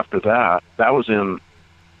right after that was in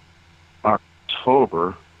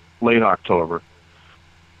October, late October.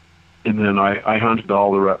 And then I hunted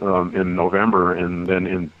all the in November, and then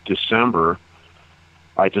in December,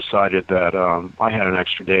 I decided that I had an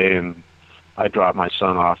extra day, and I dropped my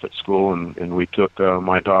son off at school, and we took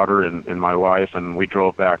my daughter and my wife, and we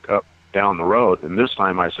drove back up down the road. And this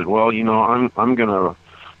time I said, well, you know, I'm gonna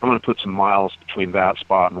put some miles between that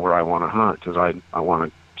spot and where I want to hunt, because I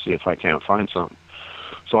want to see if I can't find something.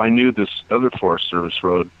 So I knew this other Forest Service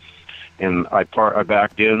road, and I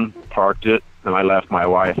backed in, parked it, and I left my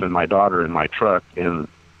wife and my daughter in my truck, and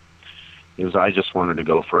I just wanted to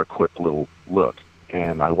go for a quick little look.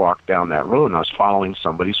 And I walked down that road, and I was following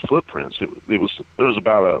somebody's footprints. There was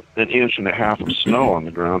about an inch and a half of snow on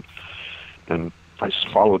the ground, and I just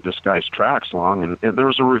followed this guy's tracks along, and there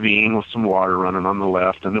was a ravine with some water running on the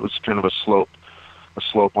left, and it was kind of a slope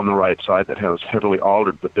on the right side that was heavily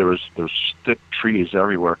altered, but there's thick trees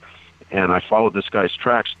everywhere. And I followed this guy's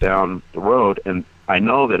tracks down the road, and I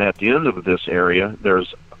know that at the end of this area,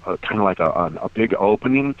 there's kind of like a big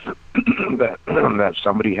opening that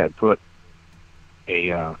somebody had put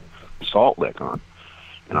a salt lick on.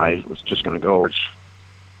 And I was just going to go over this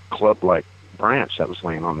club-like branch that was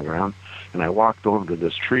laying on the ground, and I walked over to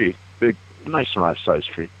this tree, big, nice sized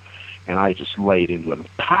tree, and I just laid into it,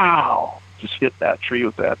 and pow! Just hit that tree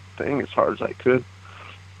with that thing as hard as I could.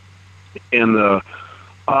 And the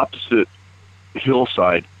opposite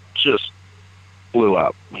hillside just blew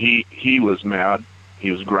up. He was mad.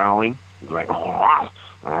 He was growling, like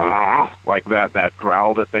that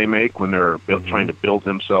growl that they make when they're trying to build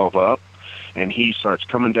themselves up. And he starts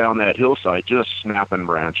coming down that hillside, just snapping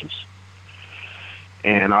branches.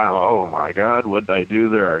 And oh my God, what did I do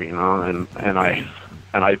there? You know, and I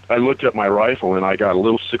looked at my rifle, and I got a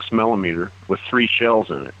little 6mm with 3 shells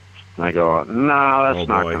in it. And I go, no, that's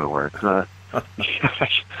not going to work.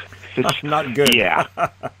 It's not good. Yeah,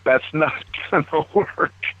 that's not going to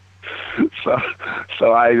work.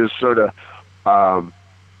 So I just sort of, I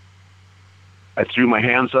threw my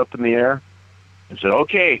hands up in the air and said,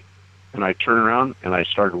 okay. And I turned around and I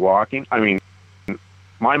started walking. I mean,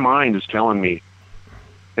 my mind is telling me,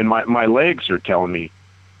 and my legs are telling me,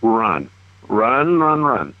 run.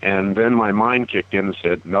 And then my mind kicked in and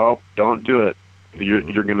said, no, don't do it.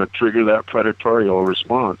 You're going to trigger that predatorial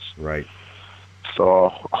response. Right.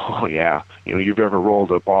 So, oh yeah, you know, you've ever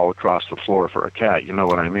rolled a ball across the floor for a cat, you know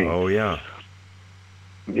what I mean? Oh yeah.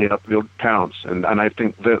 Yeah, they'll pounce, and I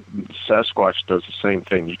think that Sasquatch does the same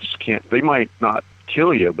thing. You just can't. They might not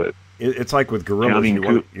kill you, but it's like with gorillas,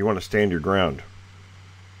 you want to stand your ground.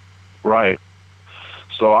 Right.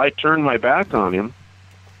 So I turned my back on him,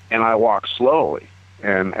 and I walked slowly,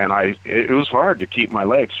 and it was hard to keep my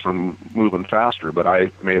legs from moving faster, but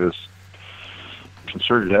I made this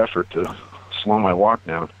concerted effort to slow my walk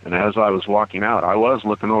down. And as I was walking out, I was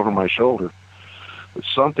looking over my shoulder. But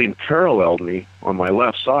something paralleled me on my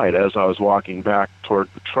left side as I was walking back toward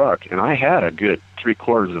the truck, and I had a good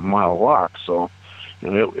 3/4 of a mile walk, so you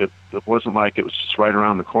know, it wasn't like it was just right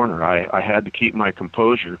around the corner. I had to keep my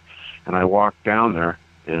composure, and I walked down there,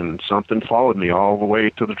 and something followed me all the way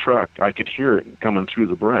to the truck. I could hear it coming through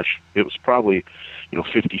the brush. It was probably,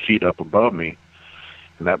 50 feet up above me,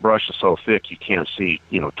 and that brush is so thick you can't see,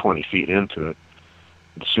 20 feet into it.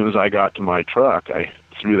 As soon as I got to my truck, I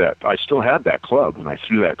still had that club, and I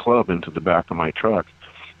threw that club into the back of my truck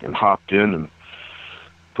and hopped in and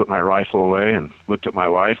put my rifle away and looked at my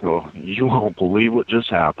wife and go, you won't believe what just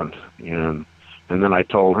happened. And then I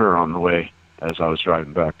told her on the way as I was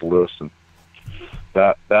driving back to Lewiston.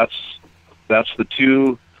 That's the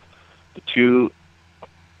two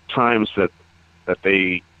times that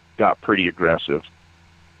they got pretty aggressive.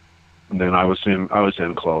 And then I was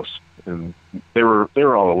in close, and they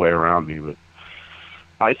were all the way around me. But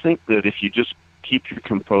I think that if you just keep your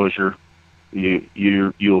composure,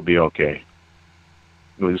 you'll be okay.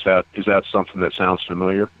 Is that something that sounds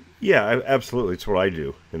familiar? Yeah, absolutely. It's what I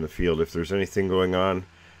do in the field. If there's anything going on,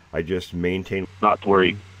 I just maintain. Not to where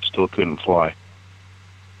he still couldn't fly.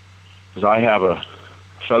 Because I have a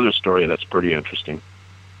feather story that's pretty interesting.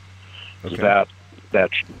 Okay.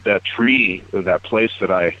 That tree, that place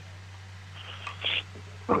that I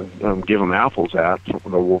give them apples at,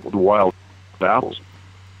 the wild apples.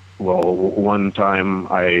 Well, one time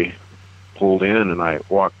I pulled in and I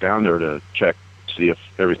walked down there to check to see if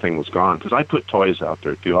everything was gone, because I put toys out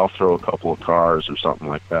there too. I'll throw a couple of cars or something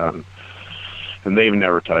like that, and they've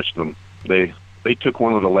never touched them. They took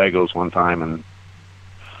one of the Legos one time and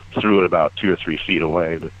threw it about 2 or 3 feet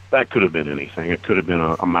away, but that could have been anything. It could have been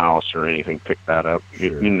a mouse or anything. Picked that up.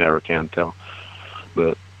 Sure. You never can tell.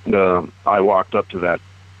 But I walked up to that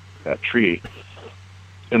tree,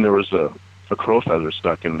 and there was a crow feather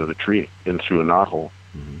stuck into the tree, in through a knothole.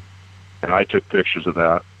 Mm-hmm. And I took pictures of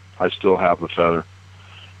that. I still have the feather.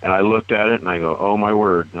 And I looked at it, and I go, oh, my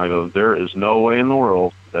word. And I go, there is no way in the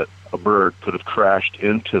world that a bird could have crashed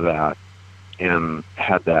into that and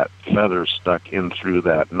had that feather stuck in through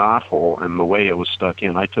that knothole. And the way it was stuck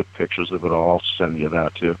in, I took pictures of it all. I'll send you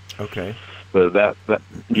that, too. Okay. But that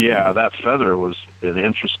feather was an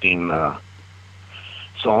interesting...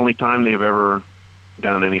 it's the only time they've ever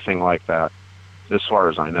done anything like that, as far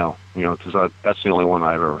as I know, because that's the only one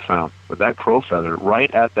I've ever found. But that crow feather,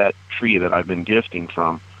 right at that tree that I've been gifting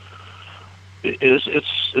from,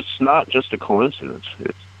 it's not just a coincidence.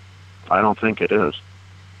 I don't think it is.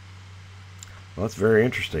 Well, that's very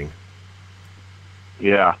interesting.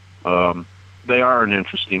 Yeah, they are an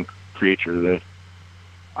interesting creature.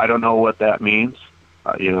 I don't know what that means.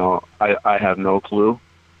 I have no clue.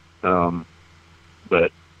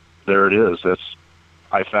 But there it is.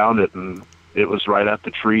 I found it, and it was right at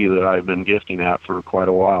the tree that I've been gifting at for quite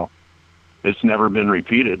a while. It's never been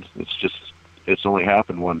repeated. It's only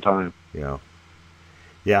happened one time. Yeah.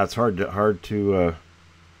 Yeah, it's hard to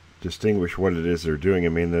distinguish what it is they're doing. I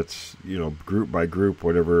mean, that's, group by group,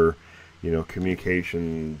 whatever,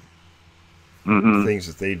 communication things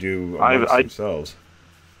that they do amongst themselves.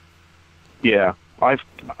 Yeah.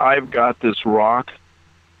 I've got this rock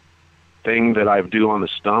thing that I do on the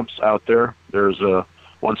stumps out there. There's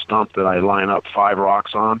one stump that I line up 5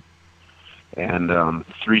 rocks on, and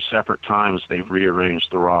 3 separate times they've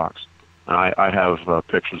rearranged the rocks. And I have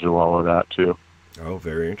pictures of all of that too. Oh,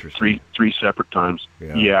 very interesting. Three separate times.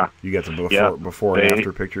 Yeah. You got the before and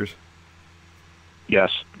after pictures?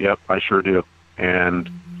 Yes. Yep. I sure do. And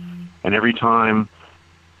every time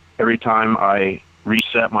I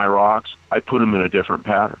reset my rocks, I put them in a different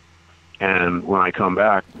pattern. And when I come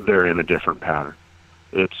back, they're in a different pattern.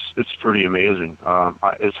 It's pretty amazing.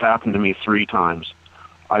 It's happened to me 3 times.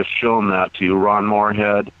 I've shown that to Ron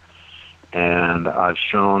Moorhead, and I've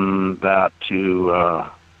shown that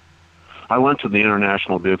to... I went to the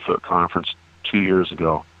International Bigfoot Conference 2 years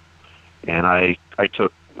ago, and I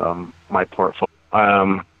took my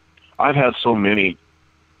portfolio. I've had so many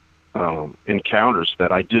encounters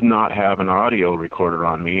that I did not have an audio recorder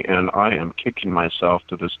on me, and I am kicking myself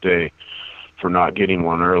to this day for not getting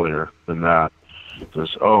one earlier than that.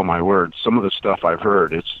 Because, oh my word, some of the stuff I've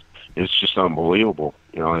heard, it's just unbelievable,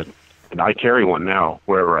 and I carry one now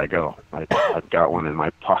wherever I go. I've got one in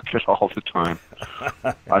my pocket all the time.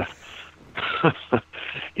 I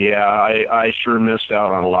sure missed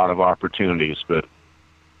out on a lot of opportunities, but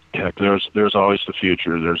heck, there's always the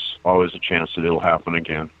future. There's always a chance that it'll happen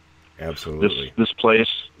again. Absolutely. This place,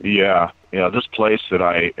 this place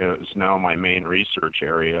that is now my main research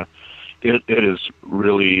area. It is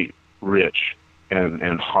really rich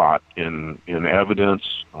and hot in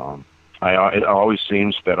evidence. It always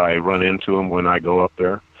seems that I run into them when I go up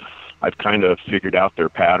there. I've kind of figured out their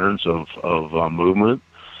patterns of movement.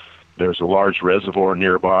 There's a large reservoir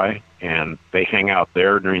nearby, and they hang out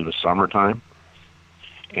there during the summertime.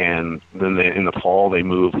 And then in the fall, they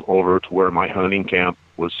move over to where my hunting camp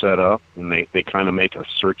was set up, and they kind of make a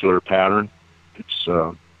circular pattern. It's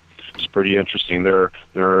pretty interesting.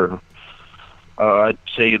 I'd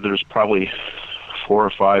say there's probably 4 or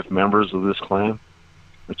 5 members of this clan.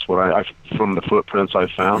 That's what I from the footprints I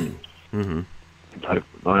found. Mm-hmm. I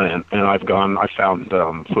found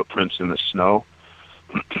footprints in the snow.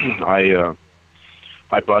 I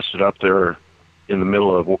busted up there in the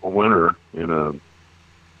middle of winter in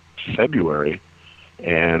February,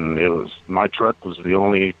 and my truck was the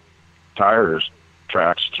only tires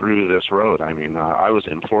tracks through this road. I mean, I was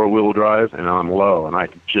in 4-wheel drive and I'm low, and I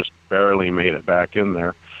just barely made it back in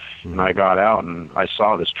there. And I got out and I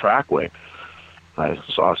saw this trackway. I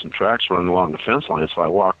saw some tracks running along the fence line, so I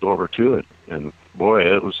walked over to it, and boy,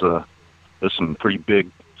 it was there's some pretty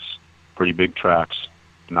big tracks.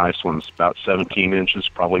 Nice ones, about 17 inches,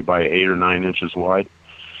 probably by 8 or 9 inches wide.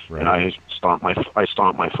 Right. And I stomped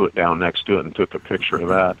my foot down next to it and took a picture of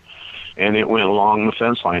that. And it went along the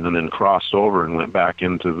fence line and then crossed over and went back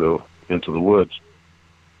into the woods.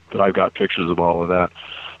 But I've got pictures of all of that.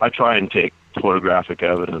 I try and take photographic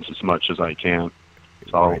evidence as much as I can.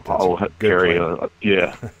 So I'll carry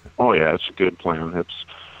yeah. Oh yeah, it's a good plan. It's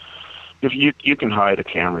if you can hide a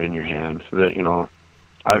camera in your hand. That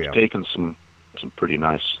I've taken some pretty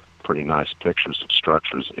nice pictures of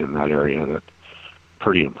structures in that area that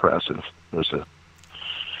pretty impressive. There's a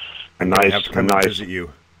nice visit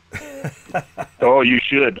you. Oh, you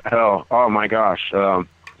should. Hell, oh my gosh.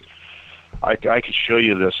 I could show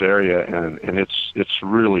you this area, and it's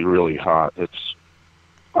really, really hot.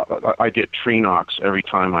 I get tree knocks every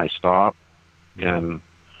time I stop, and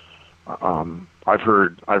I've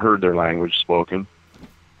heard their language spoken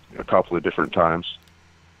a couple of different times.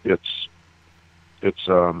 It's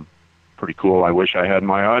pretty cool. I wish I had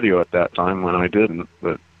my audio at that time when I didn't,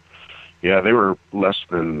 but yeah, they were less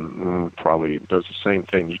than probably does the same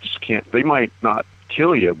thing. You just can't. They might not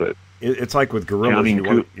kill you, but it's like with gorillas.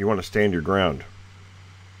 You want to stand your ground,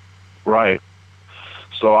 right?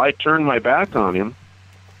 So I turned my back on him,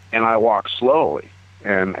 and I walked slowly,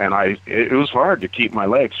 and it was hard to keep my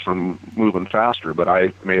legs from moving faster, but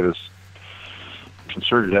I made this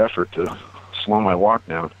concerted effort to slow my walk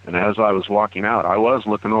down. And as I was walking out, I was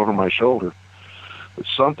looking over my shoulder. But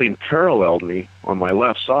something paralleled me on my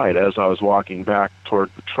left side as I was walking back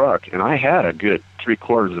toward the truck, and I had a good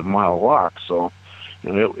 3/4 of a mile walk, so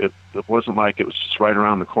it wasn't like it was just right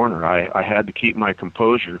around the corner. I had to keep my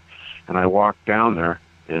composure, and I walked down there,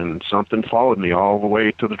 and something followed me all the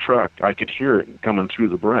way to the truck. I could hear it coming through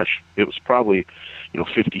the brush. It was probably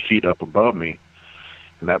 50 feet up above me,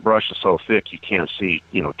 and that brush is so thick you can't see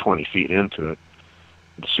 20 feet into it.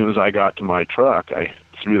 As soon as I got to my truck, I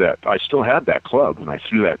still had that club, and I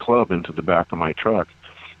threw that club into the back of my truck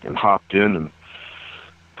and hopped in and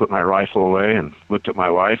put my rifle away and looked at my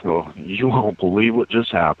wife and go, "You won't believe what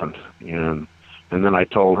just happened." And then I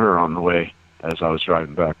told her on the way as I was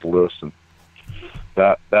driving back to Lewiston.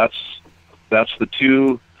 That's the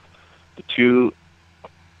two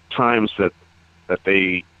times that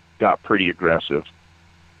they got pretty aggressive.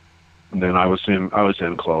 And then I was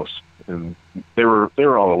in close, and they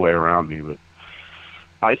were all the way around me. But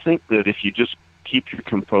I think that if you just keep your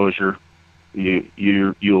composure,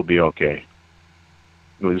 you'll be okay.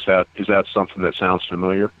 Is that something that sounds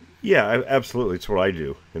familiar? Yeah, absolutely. It's what I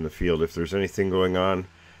do in the field. If there's anything going on,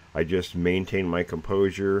 I just maintain my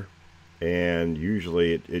composure, and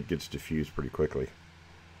usually it gets diffused pretty quickly.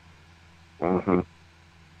 Mm-hmm.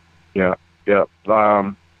 Yeah.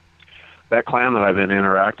 That clan that I've been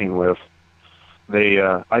interacting with,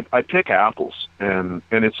 I pick apples, and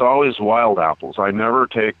it's always wild apples. I never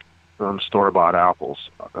take store-bought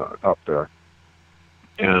apples up there.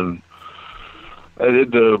 And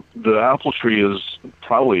the apple tree is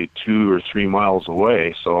probably 2 or 3 miles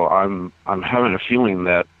away, so I'm having a feeling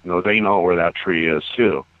that they know where that tree is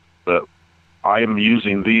too. But I'm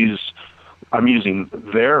using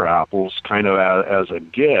their apples kind of as a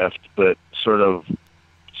gift, but sort of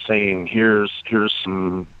saying here's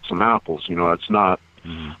some apples. It's not.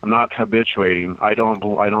 Mm-hmm. I'm not habituating. I don't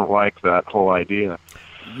like that whole idea.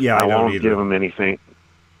 Yeah, I won't give them anything.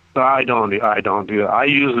 I don't do that. I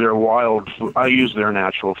use their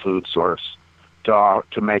natural food source to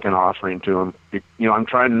make an offering to them. I'm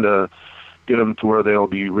trying to get them to where they'll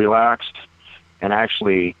be relaxed and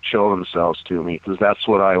actually show themselves to me, because that's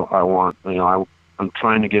what I want. I'm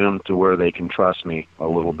trying to get them to where they can trust me a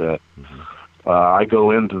little bit. Mm-hmm. I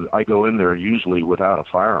go in there usually without a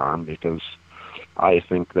firearm, because I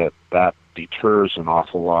think that deters an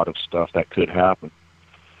awful lot of stuff that could happen.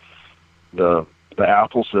 The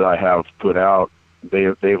apples that I have put out,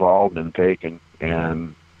 they've all been taken,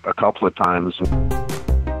 and a couple of times.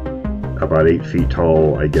 About 8 feet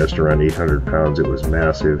tall, I guessed around 800 pounds. It was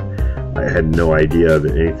massive. I had no idea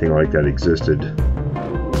that anything like that existed.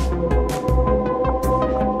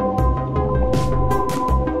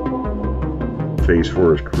 Phase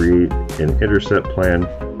 4 is create an intercept plan.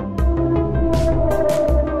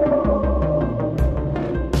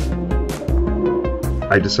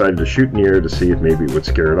 I decided to shoot in the air to see if maybe it would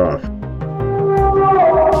scare it off.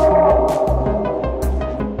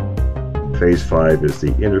 Phase 5 is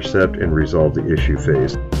the intercept and resolve the issue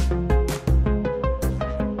phase.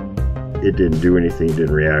 it didn't do anything,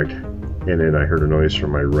 didn't react. And then I heard a noise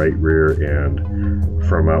from my right rear, and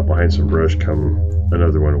from out behind some brush come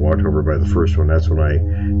another one and walked over by the first one. That's when I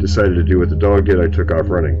decided to do what the dog did. I took off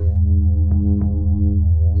running.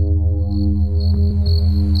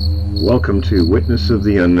 Welcome to Witness of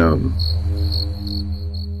the Unknown.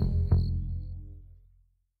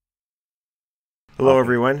 Hello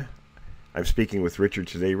everyone. I'm speaking with Richard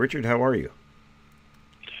today. Richard, how are you?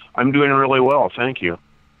 I'm doing really well, thank you.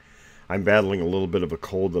 I'm battling a little bit of a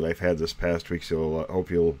cold that I've had this past week, so I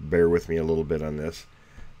hope you'll bear with me a little bit on this.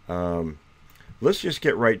 Let's just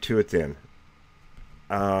get right to it then.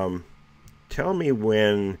 Tell me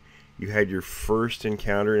when you had your first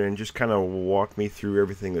encounter and just kind of walk me through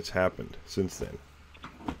everything that's happened since then.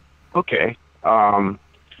 Okay.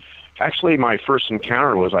 Actually, my first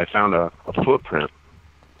encounter was I found a footprint.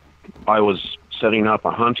 I was setting up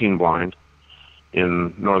a hunting blind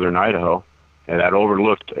in northern Idaho, and that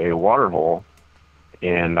overlooked a water hole,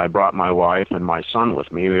 and I brought my wife and my son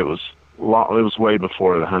with me. It was way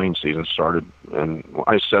before the hunting season started, and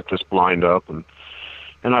I set this blind up, and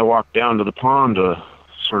I walked down to the pond to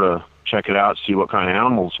sort of check it out, see what kind of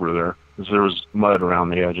animals were there, because there was mud around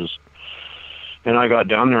the edges. And I got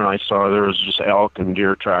down there and I saw there was just elk and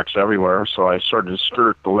deer tracks everywhere, so I started to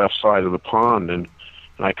skirt the left side of the pond, and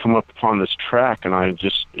I come up upon this track, and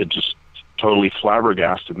it just totally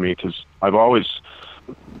flabbergasted me, because I've always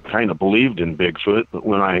kind of believed in Bigfoot, but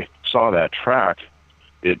when I saw that track,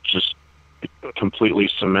 it completely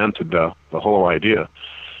cemented the whole idea.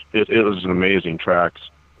 It was an amazing track.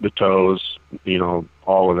 The toes,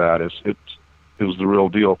 all of that, it was the real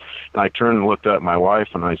deal. And I turned and looked at my wife,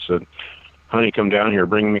 and I said, "Honey, come down here,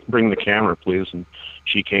 bring the camera, please." And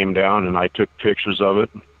she came down, and I took pictures of it,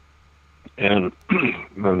 and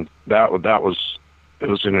it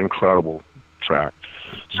was an incredible track.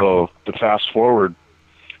 So to fast forward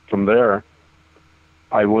from there,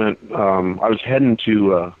 I was heading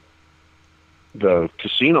to the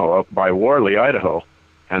casino up by Warley, Idaho,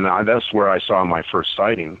 and that's where I saw my first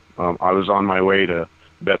sighting. I was on my way to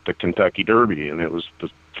bet the Kentucky Derby, and it was the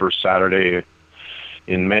first Saturday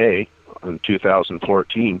in May in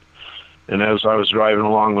 2014. And as I was driving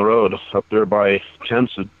along the road up there by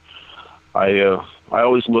Tensed, I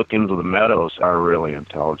always look into the meadows. Are really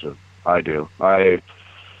intelligent. I do. I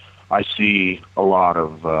see a lot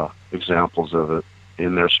of examples of it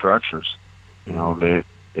in their structures.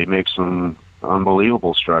 They make some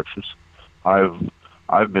unbelievable structures.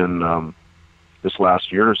 I've been this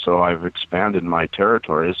last year or so, I've expanded my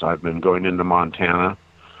territories. I've been going into Montana.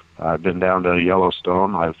 I've been down to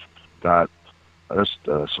Yellowstone. I've got just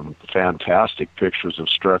some fantastic pictures of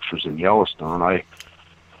structures in Yellowstone.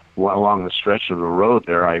 Along the stretch of the road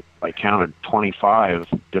there, I counted 25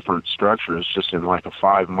 different structures just in like a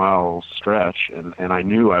 5-mile stretch, and I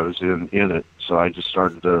knew I was in it, so I just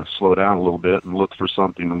started to slow down a little bit and look for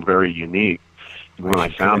something very unique. And when I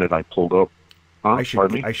found it, I pulled up. I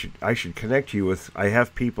should connect you with. I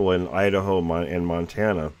have people in Idaho and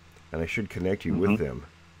Montana, and I should connect you with them.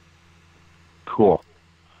 Cool.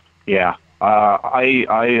 Yeah,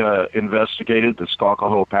 I investigated the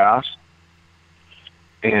Skalkaho Pass,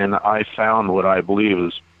 and I found what I believe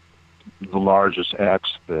is the largest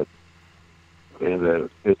X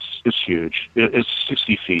it's huge. It's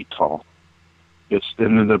 60 feet tall.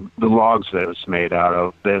 And the logs that it's made out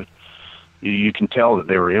of, you can tell that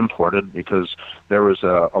they were imported, because there was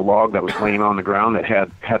a log that was laying on the ground that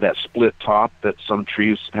had that split top that some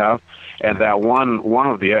trees have, and that one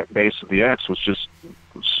of the base of the X was just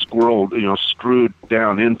screwed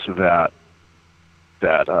down into that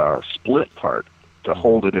split part to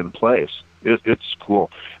hold it in place. It's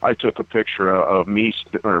cool. I took a picture of me.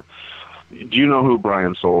 Do you know who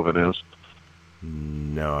Brian Sullivan is?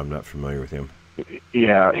 No, I'm not familiar with him.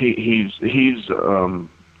 Yeah, he's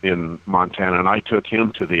in Montana, and I took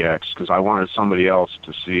him to the X because I wanted somebody else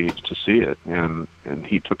to see it, and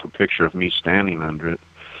he took a picture of me standing under it.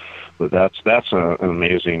 But that's an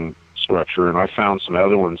amazing structure, and I found some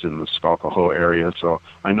other ones in the Skalkaho area, so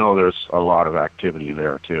I know there's a lot of activity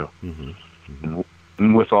there too.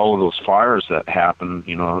 And with all of those fires that happened,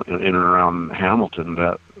 in and around Hamilton,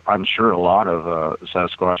 that I'm sure a lot of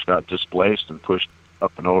Sasquatch got displaced and pushed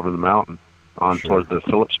up and over the mountain on toward the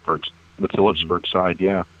Phillipsburg side.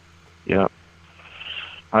 Yeah.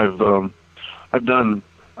 I've done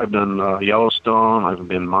Yellowstone. I've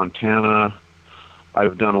been Montana.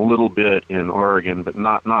 I've done a little bit in Oregon, but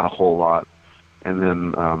not a whole lot. And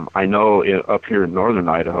then I know up here in northern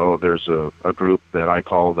Idaho, there's a group that I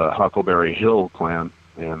call the Huckleberry Hill Clan,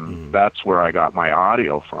 and that's where I got my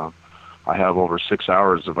audio from. I have over 6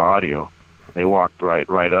 hours of audio. They walked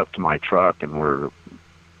right up to my truck and were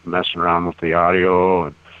messing around with the audio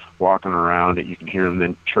and walking around it. You can hear him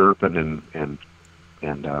then chirping, and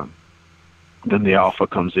then the alpha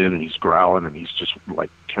comes in and he's growling and he's just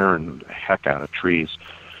like tearing the heck out of trees.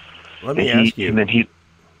 Let me ask you. And then he.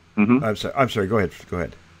 Mm-hmm. I'm sorry. Go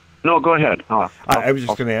ahead. No, go ahead. I was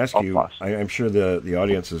just going to ask you. I'm sure the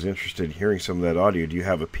audience is interested in hearing some of that audio. Do you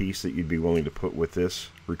have a piece that you'd be willing to put with this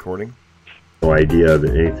recording? No idea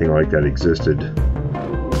that anything like that existed.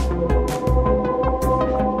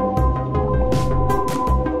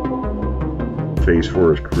 Phase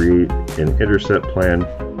 4 is create an intercept plan.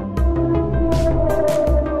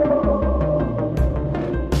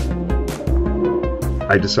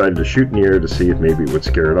 I decided to shoot in the air to see if maybe it would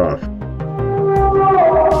scare it off.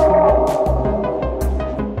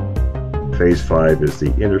 Phase 5 is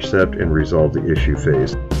the intercept and resolve the issue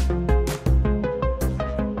phase.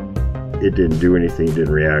 It didn't do anything,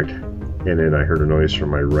 didn't react, and then I heard a noise from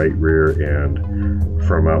my right rear, and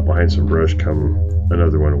from out behind some brush come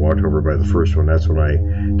another one and walked over by the first one. That's when I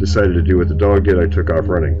decided to do what the dog did. I took off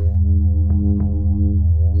running.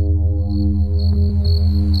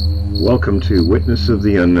 Welcome to Witness of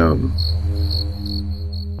the Unknown.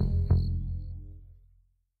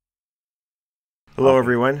 Hello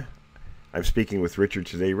everyone. I'm speaking with Richard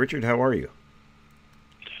today. Richard, how are you?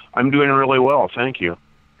 I'm doing really well, thank you.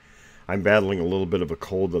 I'm battling a little bit of a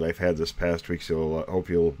cold that I've had this past week, so I hope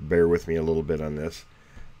you'll bear with me a little bit on this.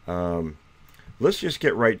 Let's just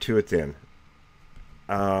get right to it then.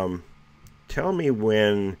 Tell me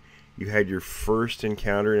when you had your first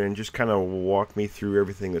encounter and just kind of walk me through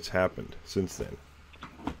everything that's happened since then.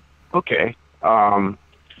 Okay.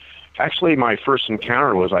 Actually, my first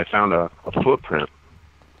encounter was I found a footprint.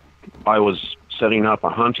 I was setting up a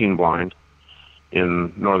hunting blind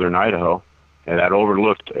in northern Idaho, and that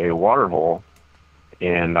overlooked a water hole,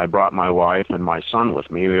 and I brought my wife and my son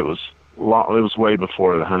with me. It was way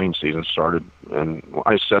before the hunting season started, and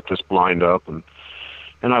I set this blind up, and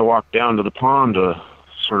I walked down to the pond to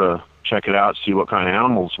sort of check it out, see what kind of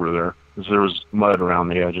animals were there, because there was mud around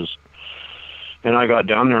the edges. And I got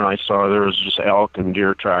down there and I saw there was just elk and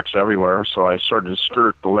deer tracks everywhere, so I started to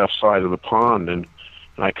skirt the left side of the pond, and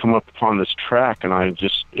I come up upon this track, and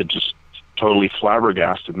it just totally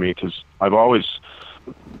flabbergasted me, because I've always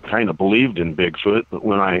kind of believed in Bigfoot, but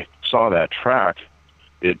when I saw that track,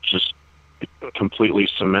 it completely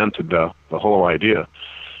cemented the whole idea.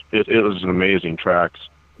 It was an amazing track.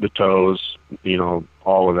 The toes,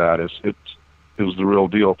 all of that, it was the real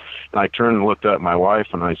deal. And I turned and looked at my wife,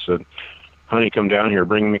 and I said, "Honey, come down here,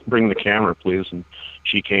 bring the camera, please." And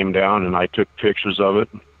she came down, and I took pictures of it,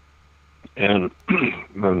 and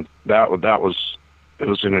it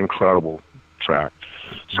was an incredible track.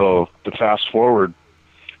 So to fast forward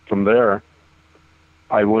from there,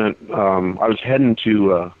 I was heading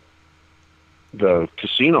to the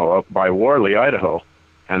casino up by Warley, Idaho,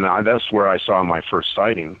 and that's where I saw my first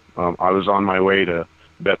sighting. I was on my way to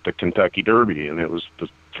bet the Kentucky Derby, and it was the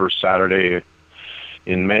first Saturday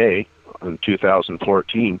in May in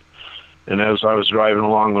 2014. And as I was driving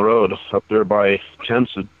along the road up there by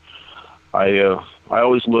Tensed, I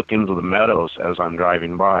always look into the meadows as I'm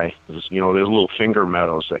driving by. There's little finger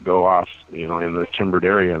meadows that go off, in the timbered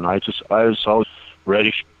area, and I saw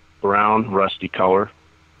reddish brown, rusty color.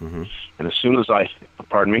 Mm-hmm. And as soon as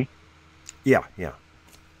pardon me? Yeah.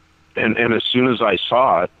 And as soon as I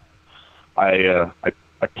saw it,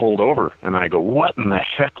 I pulled over, and I go, "What in the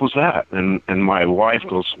heck was that?" And my wife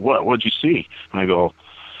goes, "What'd you see?" And I go,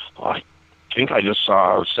 "I think I just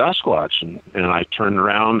saw a Sasquatch." And I turned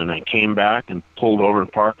around, and I came back and pulled over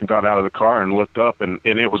and parked and got out of the car and looked up, and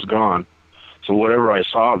it was gone. So whatever I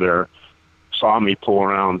saw there saw me pull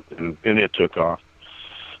around, and it took off.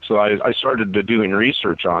 So I started doing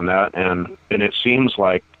research on that, and it seems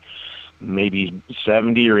like maybe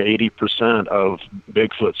 70 or 80% of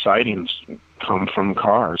Bigfoot sightings come from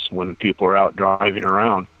cars when people are out driving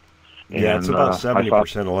around. Yeah, it's about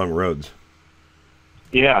 70% along roads.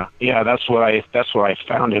 Yeah, that's what I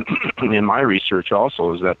found in my research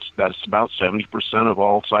also, is that's about 70% of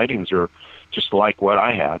all sightings are just like what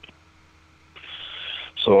I had.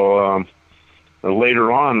 So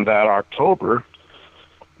later on that October,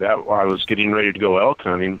 that I was getting ready to go elk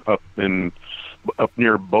hunting up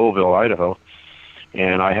near Beauville, Idaho,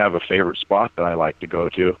 and I have a favorite spot that I like to go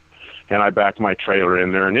to, and I backed my trailer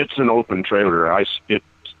in there, and it's an open trailer.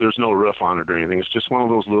 There's no roof on it or anything. It's just one of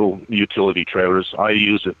those little utility trailers. I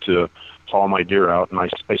use it to haul my deer out, and I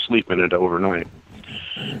sleep in it overnight.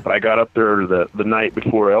 But I got up there the night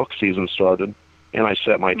before elk season started, and I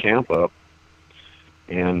set my camp up.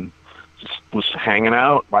 And was hanging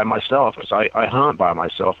out by myself, because I hunt by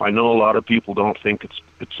myself. I know a lot of people don't think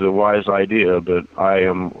it's a wise idea, but I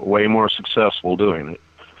am way more successful doing it.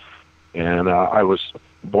 And I was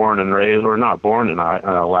born and raised, or not born in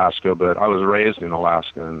Alaska, but I was raised in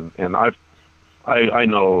Alaska, and I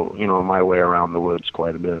know, you know, my way around the woods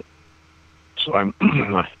quite a bit. So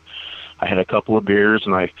I had a couple of beers,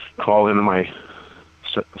 and I crawl into my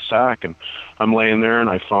sack, and I'm laying there, and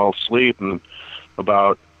I fall asleep, and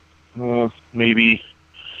about maybe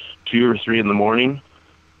 2 or 3 in the morning,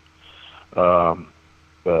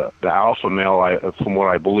 the alpha male, from what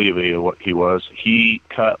I believe he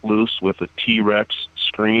cut loose with a T-Rex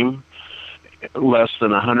scream less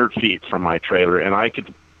than 100 feet from my trailer, and I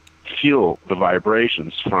could feel the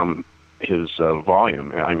vibrations from his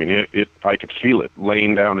volume. I mean, I could feel it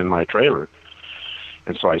laying down in my trailer.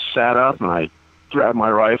 And so I sat up and I grabbed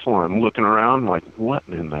my rifle, and I'm looking around like, what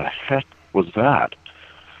in the heck was that?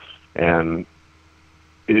 And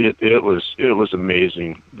it was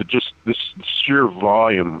amazing. Just this sheer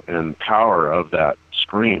volume and power of that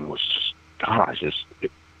scream was just, gosh,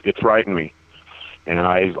 it frightened me. And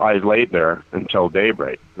I laid there until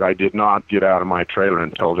daybreak. I did not get out of my trailer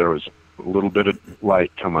until there was a little bit of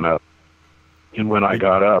light coming up. And when I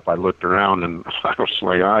got up, I looked around, and I was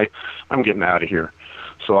like, I'm getting out of here.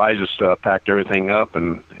 So I just packed everything up,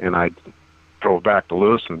 and I drove back to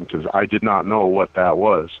Lewiston, because I did not know what that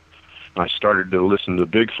was. And I started to listen to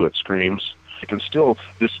Bigfoot screams. And still,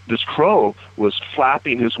 this crow was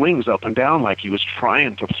flapping his wings up and down like he was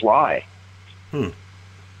trying to fly. And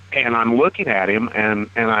I'm looking at him, and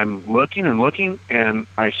I'm looking and looking, and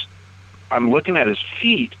I'm looking at his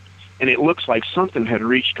feet, and it looks like something had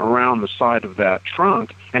reached around the side of that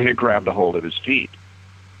trunk and had grabbed a hold of his feet.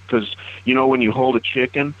 Because, you know, when you hold a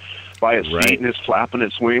chicken by its feet and it's flapping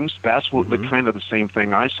its wings, that's what the kind of the same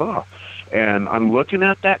thing I saw. And I'm looking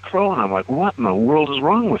at that crow, and I'm like, what in the world is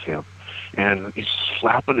wrong with him? And he's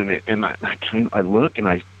flapping, and I look,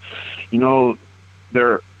 and you know,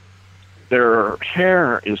 their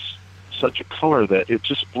hair is such a color that it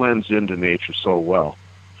just blends into nature so well.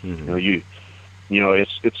 You know,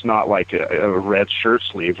 it's not like a red shirt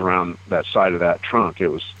sleeve around that side of that trunk.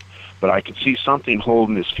 But I could see something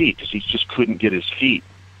holding his feet, because he just couldn't get his feet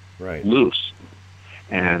loose.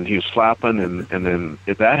 And he was flapping, and then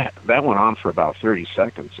that went on for about 30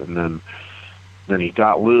 seconds, and then he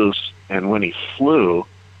got loose, and when he flew,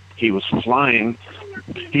 he was flying.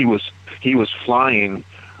 He was flying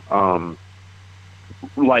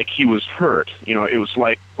like he was hurt. You know, it was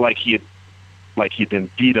like he'd been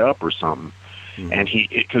beat up or something. And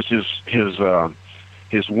because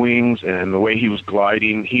his wings and the way he was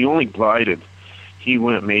gliding, he only glided. He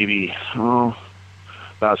went maybe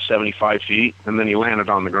about 75 feet, and then he landed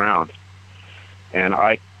on the ground. And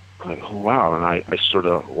I wow, and I sort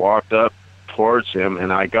of walked up towards him,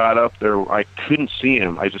 and I got up there. I couldn't see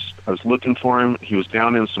him. I was looking for him. He was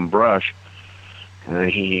down in some brush, and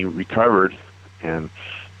he recovered and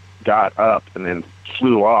got up and then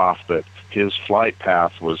flew off, but his flight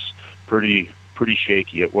path was pretty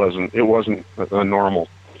shaky. It wasn't a normal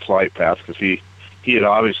flight path, because he had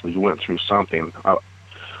obviously went through something.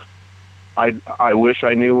 I wish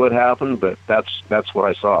I knew what happened, but that's what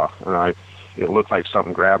I saw, and it looked like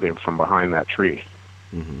something grabbed him from behind that tree.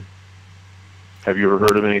 Have you ever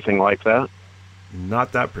heard of anything like that?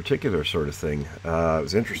 Not that particular sort of thing. It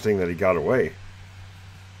was interesting that he got away.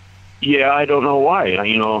 Yeah, I don't know why.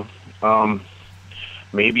 You know,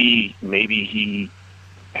 maybe he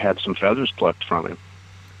had some feathers plucked from him.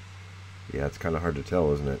 Yeah, it's kind of hard to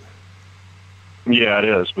tell, isn't it? Yeah, it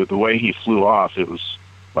is. But the way he flew off, it was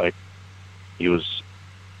like he was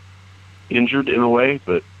injured in a way,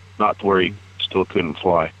 but not to where he still couldn't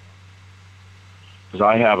fly. Because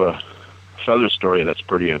I have a feather story that's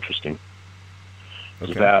pretty interesting.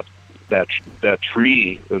 Okay. That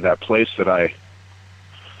tree, that place that I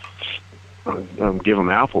give them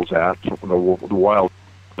apples at, the wild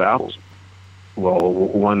apples. Well,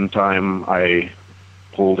 one time I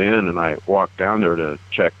pulled in and I walked down there to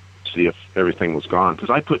check, see if everything was gone, because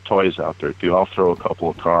I put toys out there too. I'll throw a couple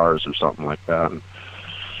of cars or something like that,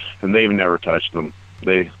 and they've never touched them.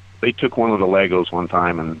 They took one of the Legos one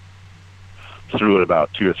time and threw it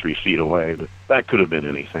about 2 or 3 feet away, but that could have been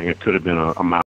anything. It could have been a mouse